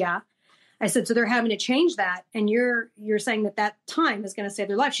me, she goes, yeah. I said, so they're having to change that. And you're saying that time is going to save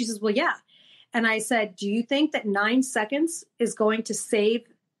their life. She says, well, yeah. And I said, do you think that 9 seconds is going to save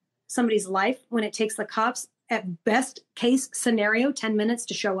somebody's life when it takes the cops, at best case scenario, 10 minutes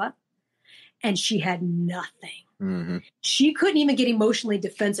to show up? And she had nothing. Mm-hmm. She couldn't even get emotionally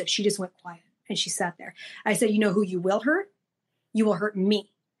defensive. She just went quiet, and she sat there. I said, you know who you will hurt? You will hurt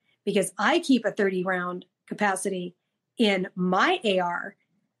me, because I keep a 30 round capacity in my AR.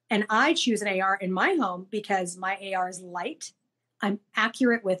 And I choose an AR in my home because my AR is light. I'm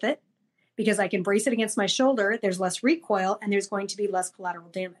accurate with it because I can brace it against my shoulder. There's less recoil, and there's going to be less collateral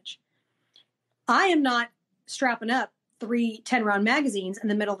damage. I am not strapping up 3 10-round magazines in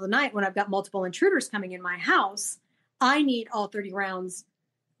the middle of the night when I've got multiple intruders coming in my house. I need all 30 rounds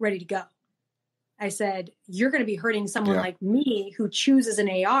ready to go. I said, you're going to be hurting someone like me who chooses an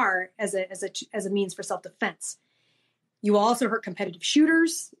AR as a means for self-defense. You also hurt competitive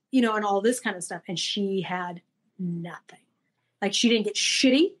shooters, and all this kind of stuff. And she had nothing. Like, she didn't get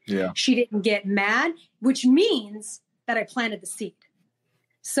shitty. Yeah. She didn't get mad, which means that I planted the seed.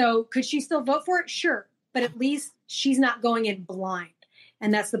 So could she still vote for it? Sure. But at least she's not going in blind.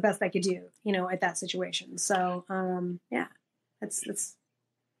 And that's the best I could do, at that situation. So, that's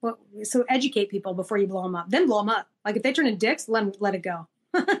what, so educate people before you blow them up. Then blow them up. Like, if they turn into dicks, let it go.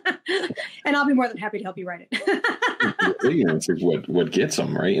 And I'll be more than happy to help you write it. It's what gets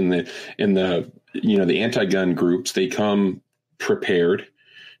them right. And the anti-gun groups, they come prepared,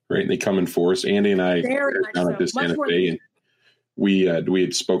 right? They come in force. Andy and I down at this Santa Fe, and we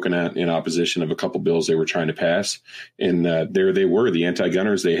had spoken out in opposition of a couple bills they were trying to pass, and there they were, the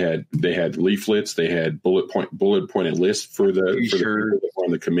anti-gunners. They had leaflets, they had bullet pointed lists for the people that were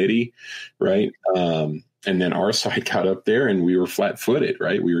on the committee, right? And then our side got up there, and we were flat-footed,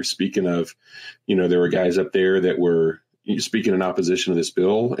 right? We were speaking of, there were guys up there that were speaking in opposition to this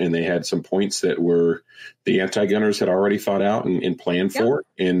bill, and they had some points that were the anti-gunners had already thought out and planned for,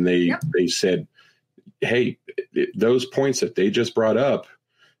 and they said, hey, those points that they just brought up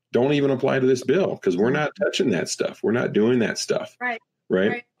don't even apply to this bill, because we're not touching that stuff. We're not doing that stuff.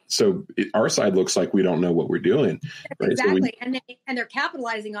 Right. So our side looks like we don't know what we're doing. Right? Exactly. So and they're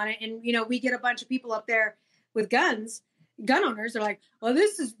capitalizing on it. And, we get a bunch of people up there with guns, gun owners. They're like, well,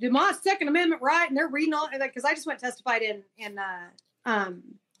 this is my Second Amendment right. And they're reading all, like, because I just went testified in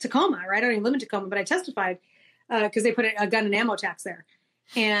Tacoma, right? I don't even live in Tacoma, but I testified because they put a gun and ammo tax there.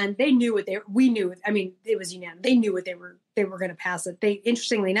 And they knew we knew, I mean, it was unanimous. They knew what they were going to pass it. They,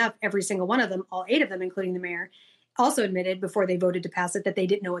 interestingly enough, every single one of them, all 8 of them, including the mayor, also admitted before they voted to pass it that they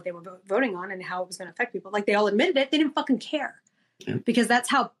didn't know what they were voting on and how it was going to affect people. Like, they all admitted it. They didn't fucking care because that's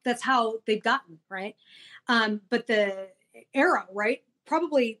how they've gotten, right? But the Arrow, right?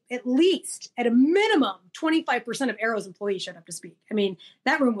 Probably at least at a minimum, 25% of Arrow's employees showed up to speak. I mean,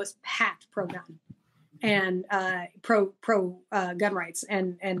 that room was packed pro-gun and pro gun rights,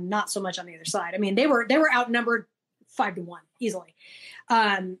 and not so much on the other side. I mean, they were outnumbered 5-1 easily.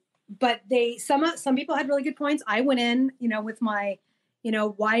 But some people had really good points. I went in, with my,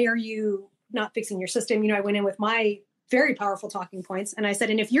 why are you not fixing your system? I went in with my very powerful talking points, and I said,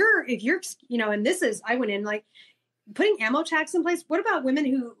 and if you're, and this is, I went in like putting ammo tax in place. What about women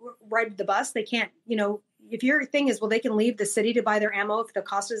who ride the bus? They can't, if your thing is, well, they can leave the city to buy their ammo if the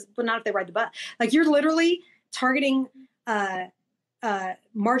cost is, but not if they ride the bus. Like, you're literally targeting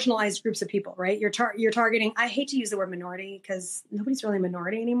marginalized groups of people, right? You're targeting, I hate to use the word minority because nobody's really a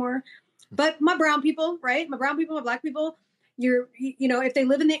minority anymore, but my brown people, right? My brown people, my black people, if they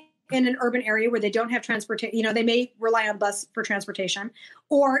live in an urban area where they don't have transportation, they may rely on bus for transportation,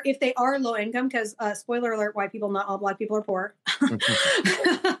 or if they are low income, because spoiler alert, white people, not all black people are poor.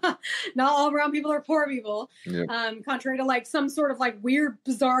 Not all brown people are poor people. Yep. Contrary to like some sort of like weird,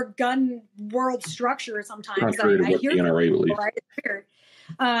 bizarre gun world structure sometimes. I hear people, right? It's weird.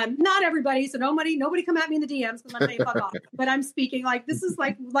 Not everybody, so nobody come at me in the DMs because I'm saying fuck off. But I'm speaking like, this is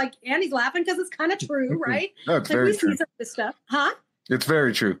like Andy's laughing because it's kind of true, right? No, it's very true. See some of this stuff, huh? It's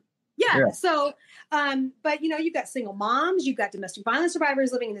very true. Yeah. So, but you've got single moms, you've got domestic violence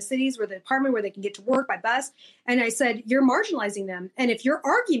survivors living in the cities where they can get to work by bus. And I said, you're marginalizing them. And if your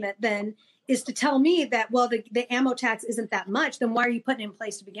argument then is to tell me that, well, the ammo tax isn't that much, then why are you putting it in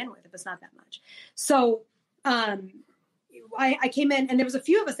place to begin with if it's not that much? So, I came in, and there was a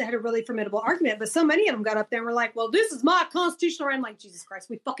few of us that had a really formidable argument, but so many of them got up there and were like, well, this is my constitutional right. I'm like, Jesus Christ,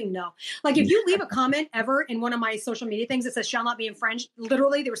 we fucking know. Like, if you leave a comment ever in one of my social media things that says shall not be infringed,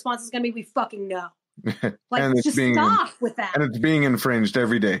 literally the response is going to be, we fucking know. Like, and just stop with that. And it's being infringed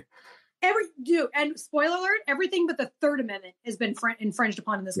every day. And spoiler alert, everything but the Third Amendment has been infringed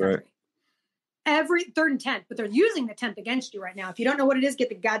upon in this country. Right. Every 3rd and 10th, but they're using the 10th against you right now. If you don't know what it is, get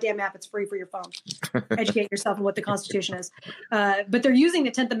the goddamn app. It's free for your phone. Educate yourself on what the Constitution is. But they're using the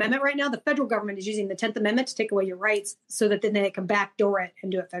 10th Amendment right now. The federal government is using the 10th Amendment to take away your rights so that then they can backdoor it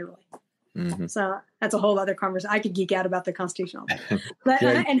and do it federally. Mm-hmm. So that's a whole other conversation. I could geek out about the Constitutional but,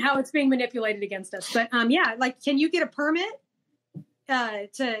 and how it's being manipulated against us. But like, can you get a permit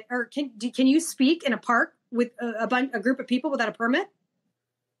can you speak in a park with a group of people without a permit?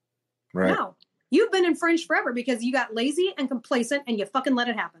 Right. No. You've been infringed forever because you got lazy and complacent and you fucking let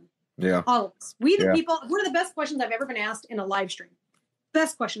it happen. Yeah. All of us. We, the people, one of the best questions I've ever been asked in a live stream.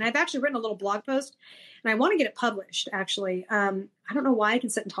 Best question. I've actually written a little blog post and I want to get it published, actually. I don't know why I can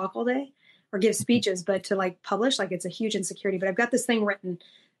sit and talk all day or give speeches, but to like publish, like it's a huge insecurity. But I've got this thing written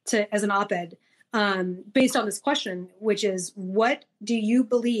as an op-ed based on this question, which is, what do you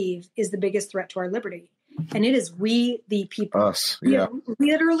believe is the biggest threat to our liberty? And it is we, the people. Us, yeah.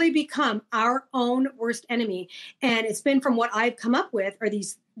 We literally become our own worst enemy. And it's been, from what I've come up with, are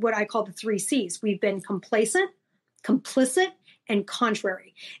these, what I call the 3 C's. We've been complacent, complicit, and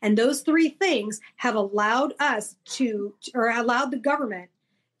contrary. And those 3 things have allowed us allowed the government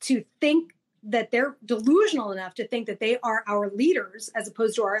to think that they're delusional enough to think that they are our leaders as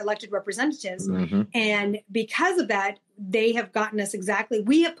opposed to our elected representatives. Mm-hmm. And because of that, they have gotten us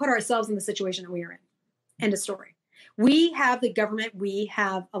we have put ourselves in the situation that we are in. End of story. We have the government we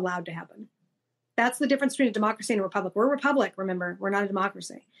have allowed to happen. That's the difference between a democracy and a republic. We're a republic, remember. We're not a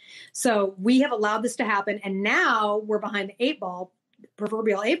democracy. So we have allowed this to happen, and now we're behind the 8 ball,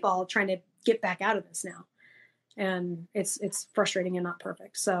 proverbial 8 ball, trying to get back out of this now. And it's frustrating and not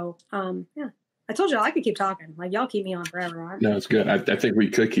perfect. So, I told you I could keep talking. Like, y'all keep me on forever. Right? No, it's good. I think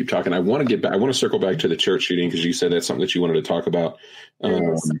we could keep talking. I want to get back. I want to circle back to the church shooting because you said that's something that you wanted to talk about. I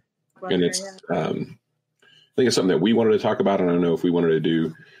think it's something that we wanted to talk about, and I don't know if we wanted to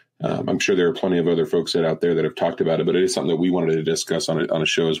do. I'm sure there are plenty of other folks out there that have talked about it, but it is something that we wanted to discuss on a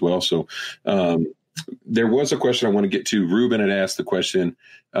show as well. So there was a question I want to get to. Ruben had asked the question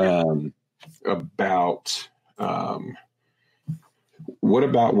about what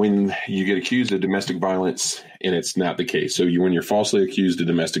about when you get accused of domestic violence and it's not the case? So when you're falsely accused of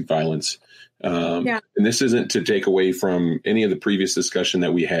domestic violence, and this isn't to take away from any of the previous discussion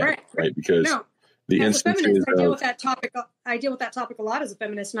that we had, right? Because as a feminist, I deal with that topic. I deal with that topic a lot as a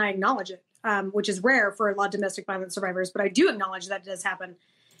feminist, and I acknowledge it, which is rare for a lot of domestic violence survivors. But I do acknowledge that it does happen,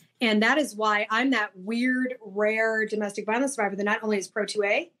 And that is why I'm that weird, rare domestic violence survivor that not only is pro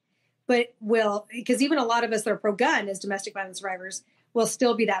 2A, but because even a lot of us that are pro gun as domestic violence survivors will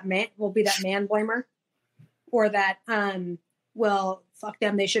still be that man blamer, or that, well, fuck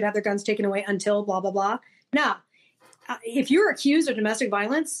them, they should have their guns taken away until blah, blah, blah. No. If you're accused of domestic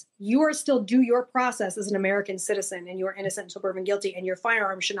violence, you are still due your process as an American citizen, and you are innocent until proven guilty, and your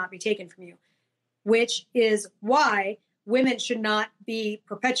firearm should not be taken from you, which is why women should not be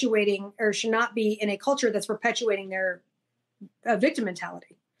perpetuating, or should not be in a culture that's perpetuating their victim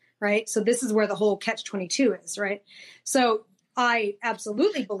mentality, right? So this is where the whole catch-22 is, right? So I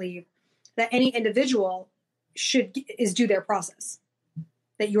absolutely believe that any individual is due their process,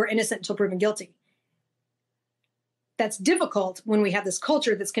 that you are innocent until proven guilty. That's difficult when we have this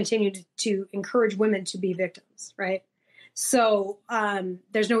culture that's continued to encourage women to be victims, right? So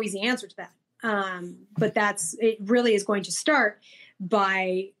there's no easy answer to that. But it really is going to start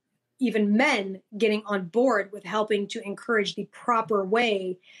by even men getting on board with helping to encourage the proper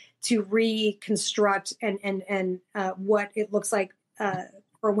way to reconstruct and what it looks like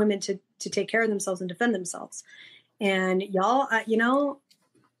for women to take care of themselves and defend themselves. And y'all,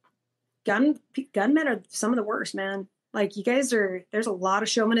 gunmen are some of the worst, man. Like, you guys there's a lot of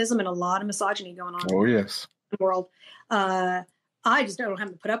chauvinism and a lot of misogyny going on. Oh, yes. In the world. I just don't have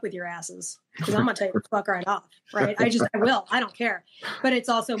to put up with your asses, because I'm going to tell you to fuck right off. Right. I will. I don't care. But it's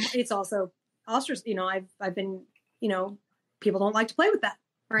also ostracized. I've been, people don't like to play with that.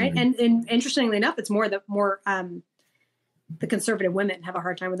 Right. Mm-hmm. And interestingly enough, it's more the conservative women have a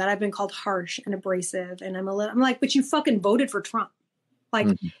hard time with that. I've been called harsh and abrasive, and I'm like, but you fucking voted for Trump.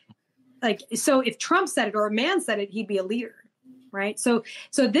 Like, so if Trump said it or a man said it, he'd be a leader. Right. So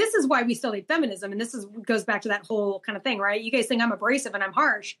this is why we still need feminism. And this goes back to that whole kind of thing, right? You guys think I'm abrasive and I'm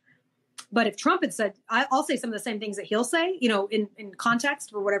harsh, but if Trump had said, I'll say some of the same things that he'll say, in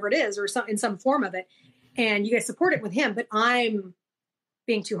context or whatever it is, or in some form of it. And you guys support it with him, but I'm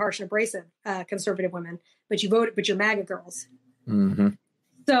being too harsh and abrasive, conservative women, but you're MAGA girls. Mm-hmm.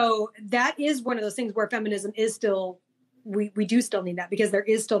 So that is one of those things where feminism is still, we do still need that, because there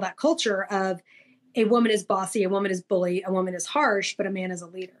is still that culture of a woman is bossy, a woman is bully, a woman is harsh, but a man is a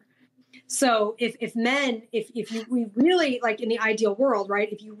leader. So we really, like, in the ideal world, right?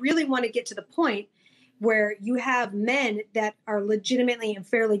 If you really want to get to the point where you have men that are legitimately and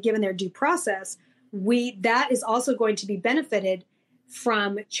fairly given their due process, that is also going to be benefited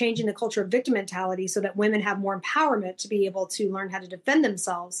from changing the culture of victim mentality, so that women have more empowerment to be able to learn how to defend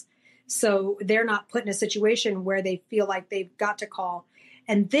themselves. So they're not put in a situation where they feel like they've got to call.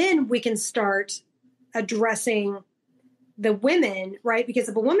 And then we can start addressing the women, right? Because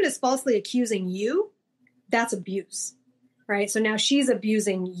if a woman is falsely accusing you, that's abuse, right? So now she's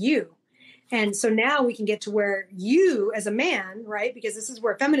abusing you. And so now we can get to where you as a man, right? Because this is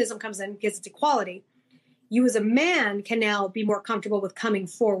where feminism comes in, because it's equality. You as a man can now be more comfortable with coming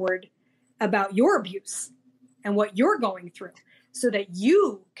forward about your abuse and what you're going through, so that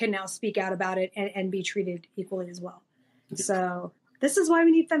you can now speak out about it and be treated equally as well. So this is why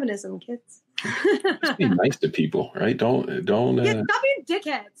we need feminism, kids. Just be nice to people, right? Don't stop being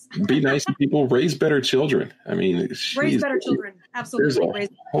dickheads. Be nice to people. Raise better children. I mean, raise better children. Absolutely.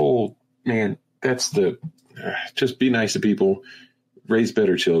 Just be nice to people. Raise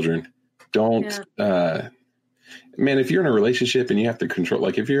better children. Don't, man, if you're in a relationship and you have to control,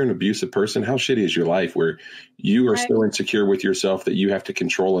 like, if you're an abusive person, how shitty is your life where you are so insecure with yourself that you have to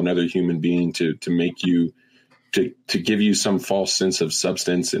control another human being to make you, to give you some false sense of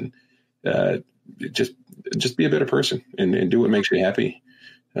substance, and just be a better person and do what makes you happy.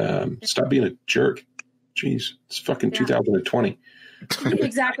 Stop being a jerk. Jeez, it's fucking 2020.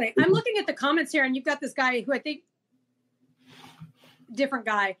 Exactly. I'm looking at the comments here, and you've got this guy who I think, different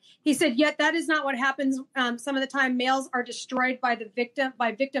guy. He said, yet that is not what happens. Some of the time males are destroyed by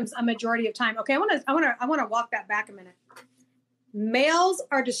victims a majority of time. Okay. I want to walk that back a minute. Males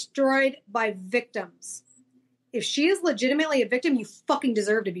are destroyed by victims. If she is legitimately a victim, you fucking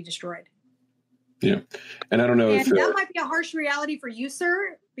deserve to be destroyed. Yeah. And I don't know if that might be a harsh reality for you,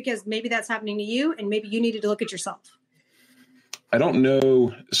 sir, because maybe that's happening to you, and maybe you needed to look at yourself. I don't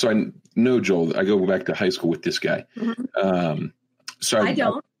know. So I know, Joel, I go back to high school with this guy. Mm-hmm. So I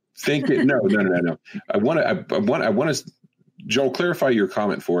don't think it. No. I want to, Joel, clarify your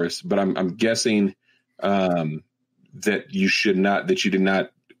comment for us, but I'm guessing that you did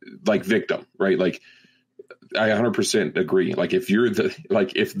not like victim, right? Like, I 100% agree. Like, if you're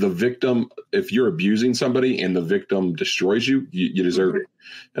if you're abusing somebody and the victim destroys you, you deserve it,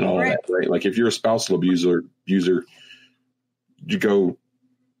 and all that, right? Like, if you're a spousal abuser, you go,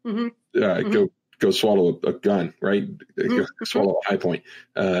 go swallow a gun, right? Go swallow a high point,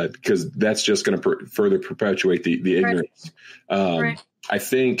 because that's just going to further perpetuate the ignorance. Right. I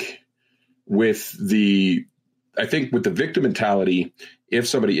think with the victim mentality, if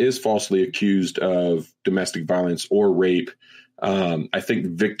somebody is falsely accused of domestic violence or rape, I think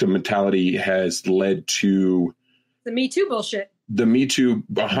victim mentality has led to the Me Too bullshit. The Me Too,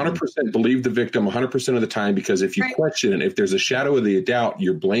 100% believe the victim 100% of the time, because if you question it, if there's a shadow of the doubt,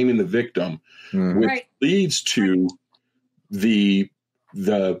 you're blaming the victim, which leads to the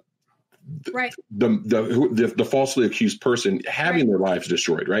falsely accused person having their lives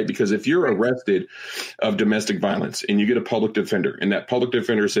destroyed, right? Because if you're arrested of domestic violence and you get a public defender, and that public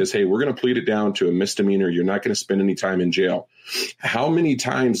defender says, hey, we're going to plead it down to a misdemeanor, you're not going to spend any time in jail. How many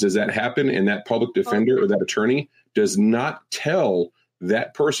times does that happen? And that public defender or that attorney does not tell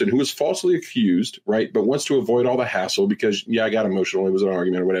that person who is falsely accused, right, but wants to avoid all the hassle because, I got emotional, it was an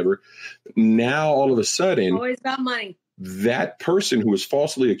argument or whatever. Now, all of a sudden, always about money. That person who was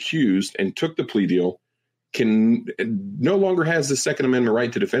falsely accused and took the plea deal can no longer has the Second Amendment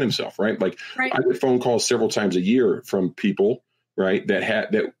right to defend himself, right? Like I get phone calls several times a year from people, right,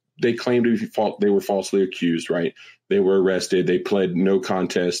 that they claim to be they were falsely accused, right? They were arrested. They pled no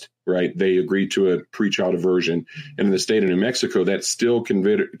contest, right? They agreed to a pretrial diversion. And in the state of New Mexico, that's still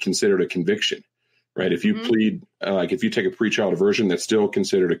considered a conviction, right? If you plead, if you take a pretrial diversion, that's still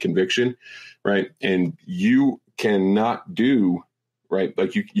considered a conviction, right? And you cannot do, right?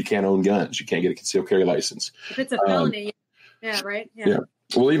 Like you can't own guns. You can't get a concealed carry license. If it's a felony. Right. Yeah.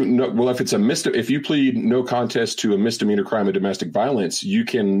 Well, if it's if you plead no contest to a misdemeanor crime of domestic violence, you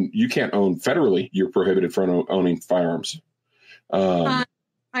can't own federally. You're prohibited from owning firearms. I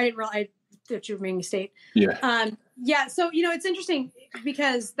didn't realize that you were being state. Yeah. So it's interesting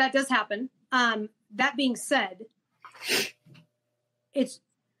because that does happen. That being said,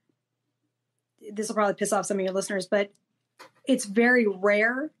 this will probably piss off some of your listeners, but it's very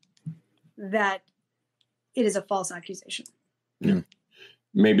rare that it is a false accusation. Yeah.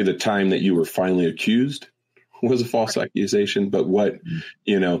 Maybe the time that you were finally accused was a false accusation, but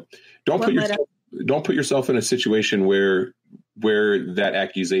don't put yourself in a situation where that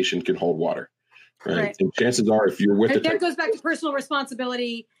accusation can hold water. Right. And chances are, if you're with that goes back to personal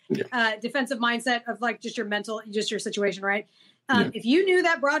responsibility, defensive mindset of like just your situation, right? If you knew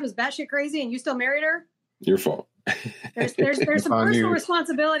that broad was batshit crazy and you still married her, your fault. There's some personal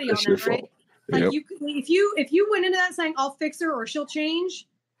responsibility on that, right? Like if you went into that saying I'll fix her or she'll change,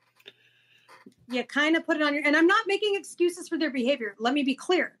 you kind of put it on your. And I'm not making excuses for their behavior. Let me be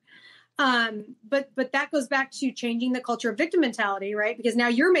clear. But that goes back to changing the culture of victim mentality, right? Because now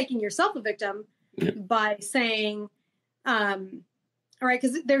you're making yourself a victim by saying, all right,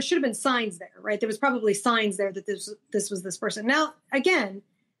 because there should have been signs there, right? There was probably signs there that this was this person. Now, again,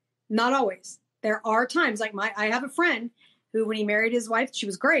 not always. There are times like I have a friend who, when he married his wife, she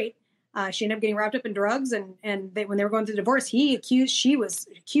was great. She ended up getting wrapped up in drugs, and when they were going through the divorce, she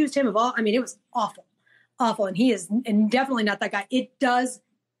accused him of all. I mean, it was awful, and he is definitely not that guy. It does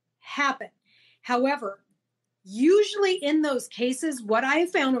happen. However, usually in those cases, what I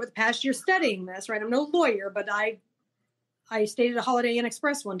have found over the past year studying this, right? I'm no lawyer, but I stayed at a Holiday Inn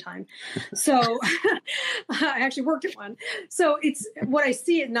Express one time. So I actually worked at one. So it's what I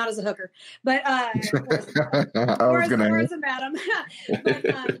see it not as a hooker, but or as a madam.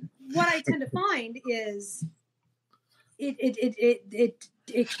 But what I tend to find is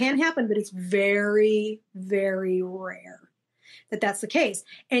it can happen, but it's very, very rare that that's the case.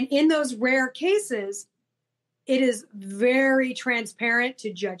 And in those rare cases, it is very transparent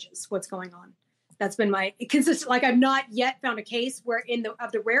to judges what's going on. That's been my consistent. Like I've not yet found a case where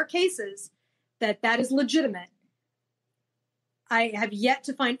of the rare cases that is legitimate. I have yet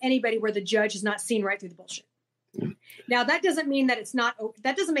to find anybody where the judge has not seen right through the bullshit. Now that doesn't mean that it's not.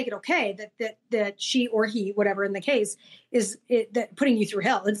 That doesn't make it okay that she or he, whatever in the case, is that putting you through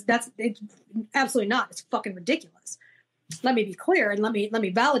hell. It's absolutely not. It's fucking ridiculous. Let me be clear and let me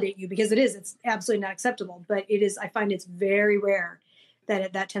validate you because it's absolutely not acceptable. But it is. I find it's very rare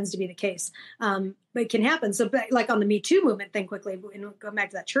that tends to be the case. But it can happen. So, like on the Me Too movement thing, quickly, and go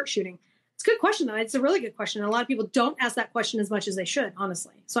back to that church shooting. It's a good question, though. It's a really good question. And a lot of people don't ask that question as much as they should,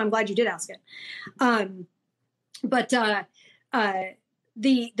 honestly. So I'm glad you did ask it. But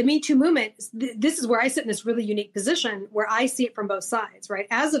the Me Too movement, this is where I sit in this really unique position where I see it from both sides, right?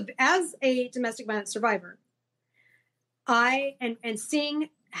 As a domestic violence survivor, and seeing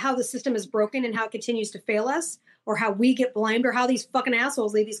how the system is broken and how it continues to fail us, or how we get blamed, or how these fucking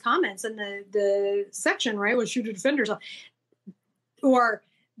assholes leave these comments in the section, right? With shoot a defender, or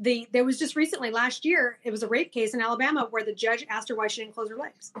There was just recently last year, it was a rape case in Alabama where the judge asked her why she didn't close her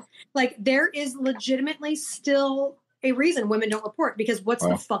legs. Like, there is legitimately still a reason women don't report, because what's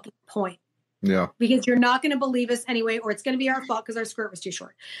the fucking point? Yeah. Because you're not going to believe us anyway, or it's going to be our fault because our skirt was too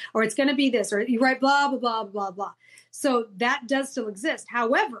short, or it's going to be this, or you write blah, blah, blah, blah, blah. So that does still exist.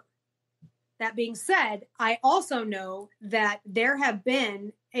 However, that being said, I also know that there have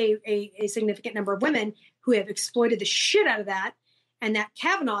been a significant number of women who have exploited the shit out of that, and that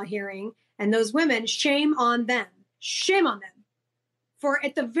Kavanaugh hearing, and those women, shame on them. Shame on them. For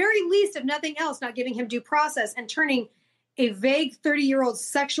at the very least, if nothing else, not giving him due process and turning a vague 30-year-old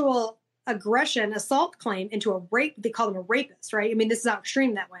sexual aggression assault claim into a rape. They call them a rapist, right? I mean, this is how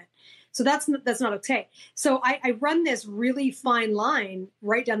extreme that went. So that's not okay. So I run this really fine line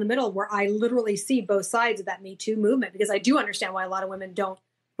right down the middle where I literally see both sides of that Me Too movement, because I do understand why a lot of women don't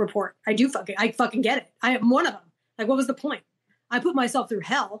report. I fucking get it. I am one of them. Like, what was the point? I put myself through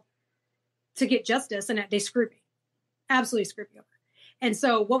hell to get justice, and they screwed me. Absolutely screwed me over. And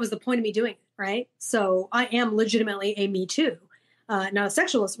so what was the point of me doing it, right? So I am legitimately a Me Too. Not a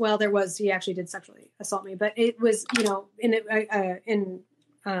sexualist. Well, he actually did sexually assault me, but it was, in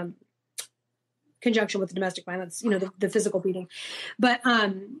conjunction with the domestic violence, the physical beating. But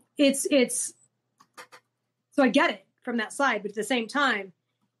it's so I get it from that side, but at the same time,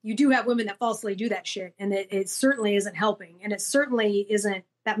 you do have women that falsely do that shit, and it certainly isn't helping, and it certainly isn't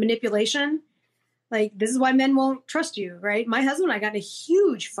that manipulation. Like, this is why men won't trust you, right? My husband and I got in a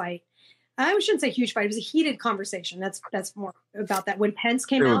huge fight. I shouldn't say huge fight. It was a heated conversation. That's more about that. When Pence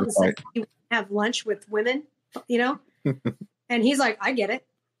came out and said he would have lunch with women, and he's like, I get it.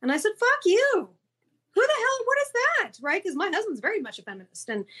 And I said, fuck you. Who the hell, what is that? Right? Because my husband's very much a feminist.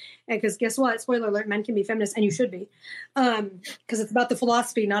 And because guess what? Spoiler alert, men can be feminists, and you should be. Because it's about the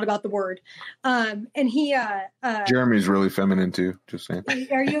philosophy, not about the word. And he Jeremy's really feminine too, just saying.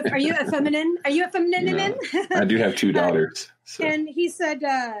 Are you a feminine? Are you a feminine man? I do have 2 daughters. So. And he said,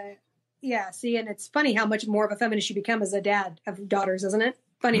 yeah, see, and it's funny how much more of a feminist you become as a dad of daughters, isn't it?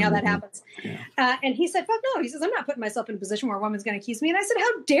 Funny how that happens. Yeah. And he said, fuck no. He says, I'm not putting myself in a position where a woman's going to accuse me. And I said,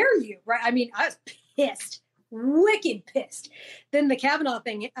 how dare you? Right? I mean, I was pissed, wicked pissed. Then the Kavanaugh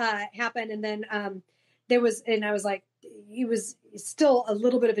thing happened. And then I was like, he was still a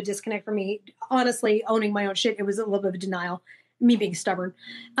little bit of a disconnect for me. Honestly, owning my own shit, it was a little bit of a denial, me being stubborn.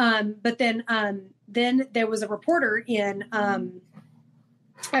 But then there was a reporter in,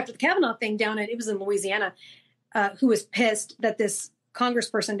 after the Kavanaugh thing it was in Louisiana, who was pissed that this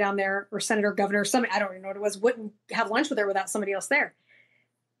congressperson down there, or senator, governor, I don't even know what it was, wouldn't have lunch with her without somebody else there.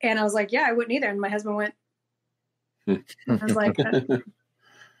 And I was like, yeah, I wouldn't either. And my husband went, I was like,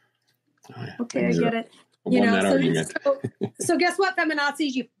 okay, I get it. So guess what,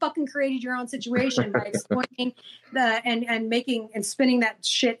 feminazis? You fucking created your own situation by exploiting and making and spinning that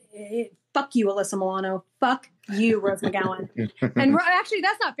shit. Fuck you, Alyssa Milano. Fuck you, Rose McGowan. And actually,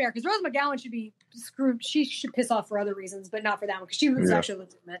 that's not fair, because Rose McGowan should be screwed. She should piss off for other reasons, but not for that one, because she was actually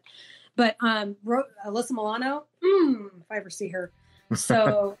legitimate. But Alyssa Milano, if I ever see her.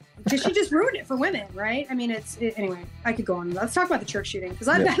 So she just ruined it for women, right? I mean, anyway, I could go on. Let's talk about the church shooting, because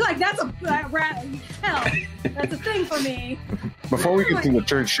that's a thing for me. Before we get to the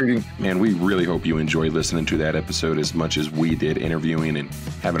church shooting, man, we really hope you enjoyed listening to that episode as much as we did interviewing and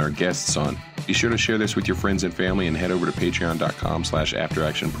having our guests on. Be sure to share this with your friends and family, and head over to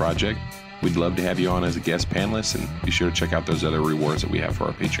patreon.com/afteractionproject. We'd love to have you on as a guest panelist, and be sure to check out those other rewards that we have for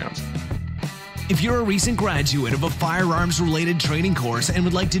our Patreons. If you're a recent graduate of a firearms-related training course and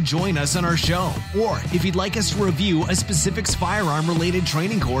would like to join us on our show, or if you'd like us to review a specific firearm-related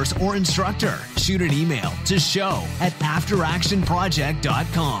training course or instructor, shoot an email to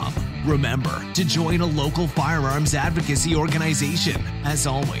show@afteractionproject.com. Remember to join a local firearms advocacy organization. As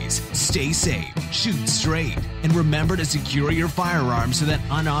always, stay safe, shoot straight, and remember to secure your firearms so that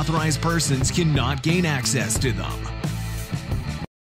unauthorized persons cannot gain access to them.